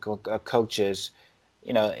and a coaches,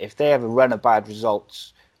 if they have a run of bad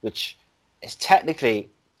results, which is technically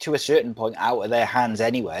to a certain point out of their hands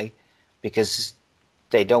anyway, because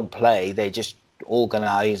they don't play, they just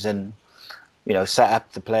organise and set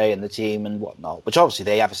up the play and the team and whatnot. Which obviously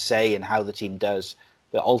they have a say in how the team does,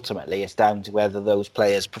 but ultimately it's down to whether those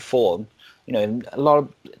players perform.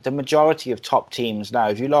 The majority of top teams now,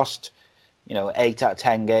 if you lost 8 out of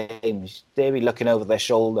 10 games, they'll be looking over their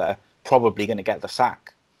shoulder, probably going to get the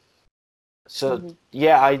sack. So,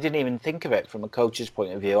 yeah, I didn't even think of it from a coach's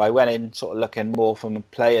point of view. I went in sort of looking more from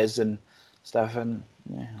players and stuff, and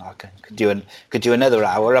I could do another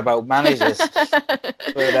hour about managers.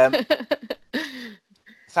 But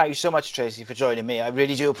thank you so much, Tracy, for joining me. I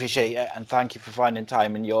really do appreciate it, and thank you for finding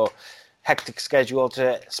time in your hectic schedule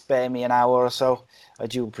to spare me an hour or so. I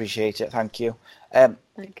do appreciate it. Thank you. Thank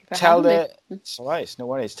you for having me. It's all right, it's no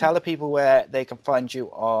worries. Tell the people where they can find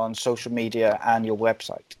you on social media and your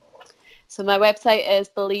website. So my website is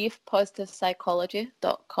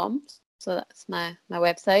believepositivepsychology.com. So that's my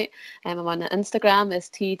website. I'm on Instagram is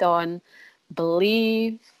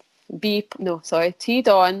T_Dawn_be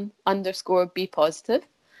positive.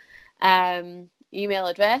 Email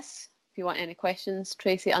address, if you want any questions,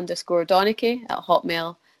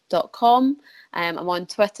 Tracy_Donicky@hotmail.com. I'm on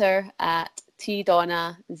Twitter at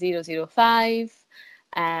TDonna005.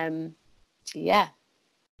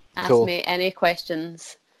 Ask me any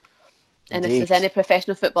questions. And Indeed. If there's any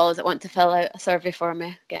professional footballers that want to fill out a survey for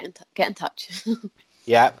me, get in touch.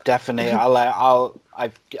 Yeah, definitely.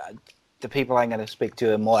 The people I'm going to speak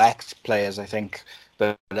to are more ex-players, I think.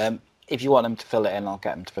 But if you want them to fill it in, I'll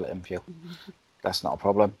get them to fill it in for you. That's not a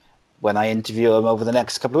problem. When I interview them over the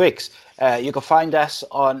next couple of weeks, you can find us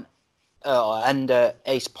on under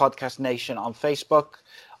Ace Podcast Nation on Facebook.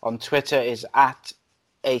 On Twitter is at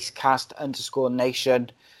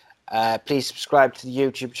ACEcast_nation. Please subscribe to the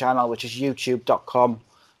YouTube channel, which is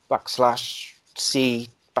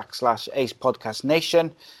youtube.com/C/Ace Podcast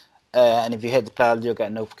Nation. And if you hit the bell, you'll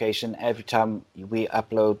get a notification every time we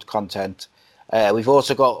upload content. We've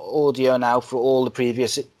also got audio now for all the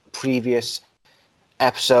previous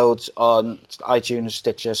episodes on iTunes,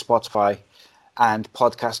 Stitcher, Spotify, and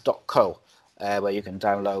podcast.co, where you can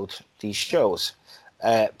download these shows.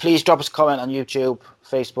 Please drop us a comment on YouTube,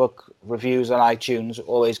 Facebook, reviews on iTunes.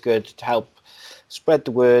 Always good to help spread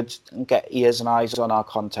the word and get ears and eyes on our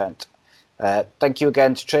content. Thank you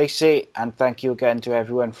again to Tracy, and thank you again to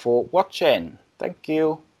everyone for watching. Thank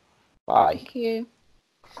you. Bye. Thank you.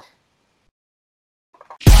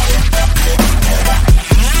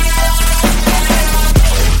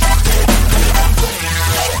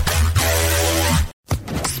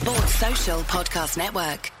 Sports Social Podcast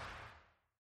Network.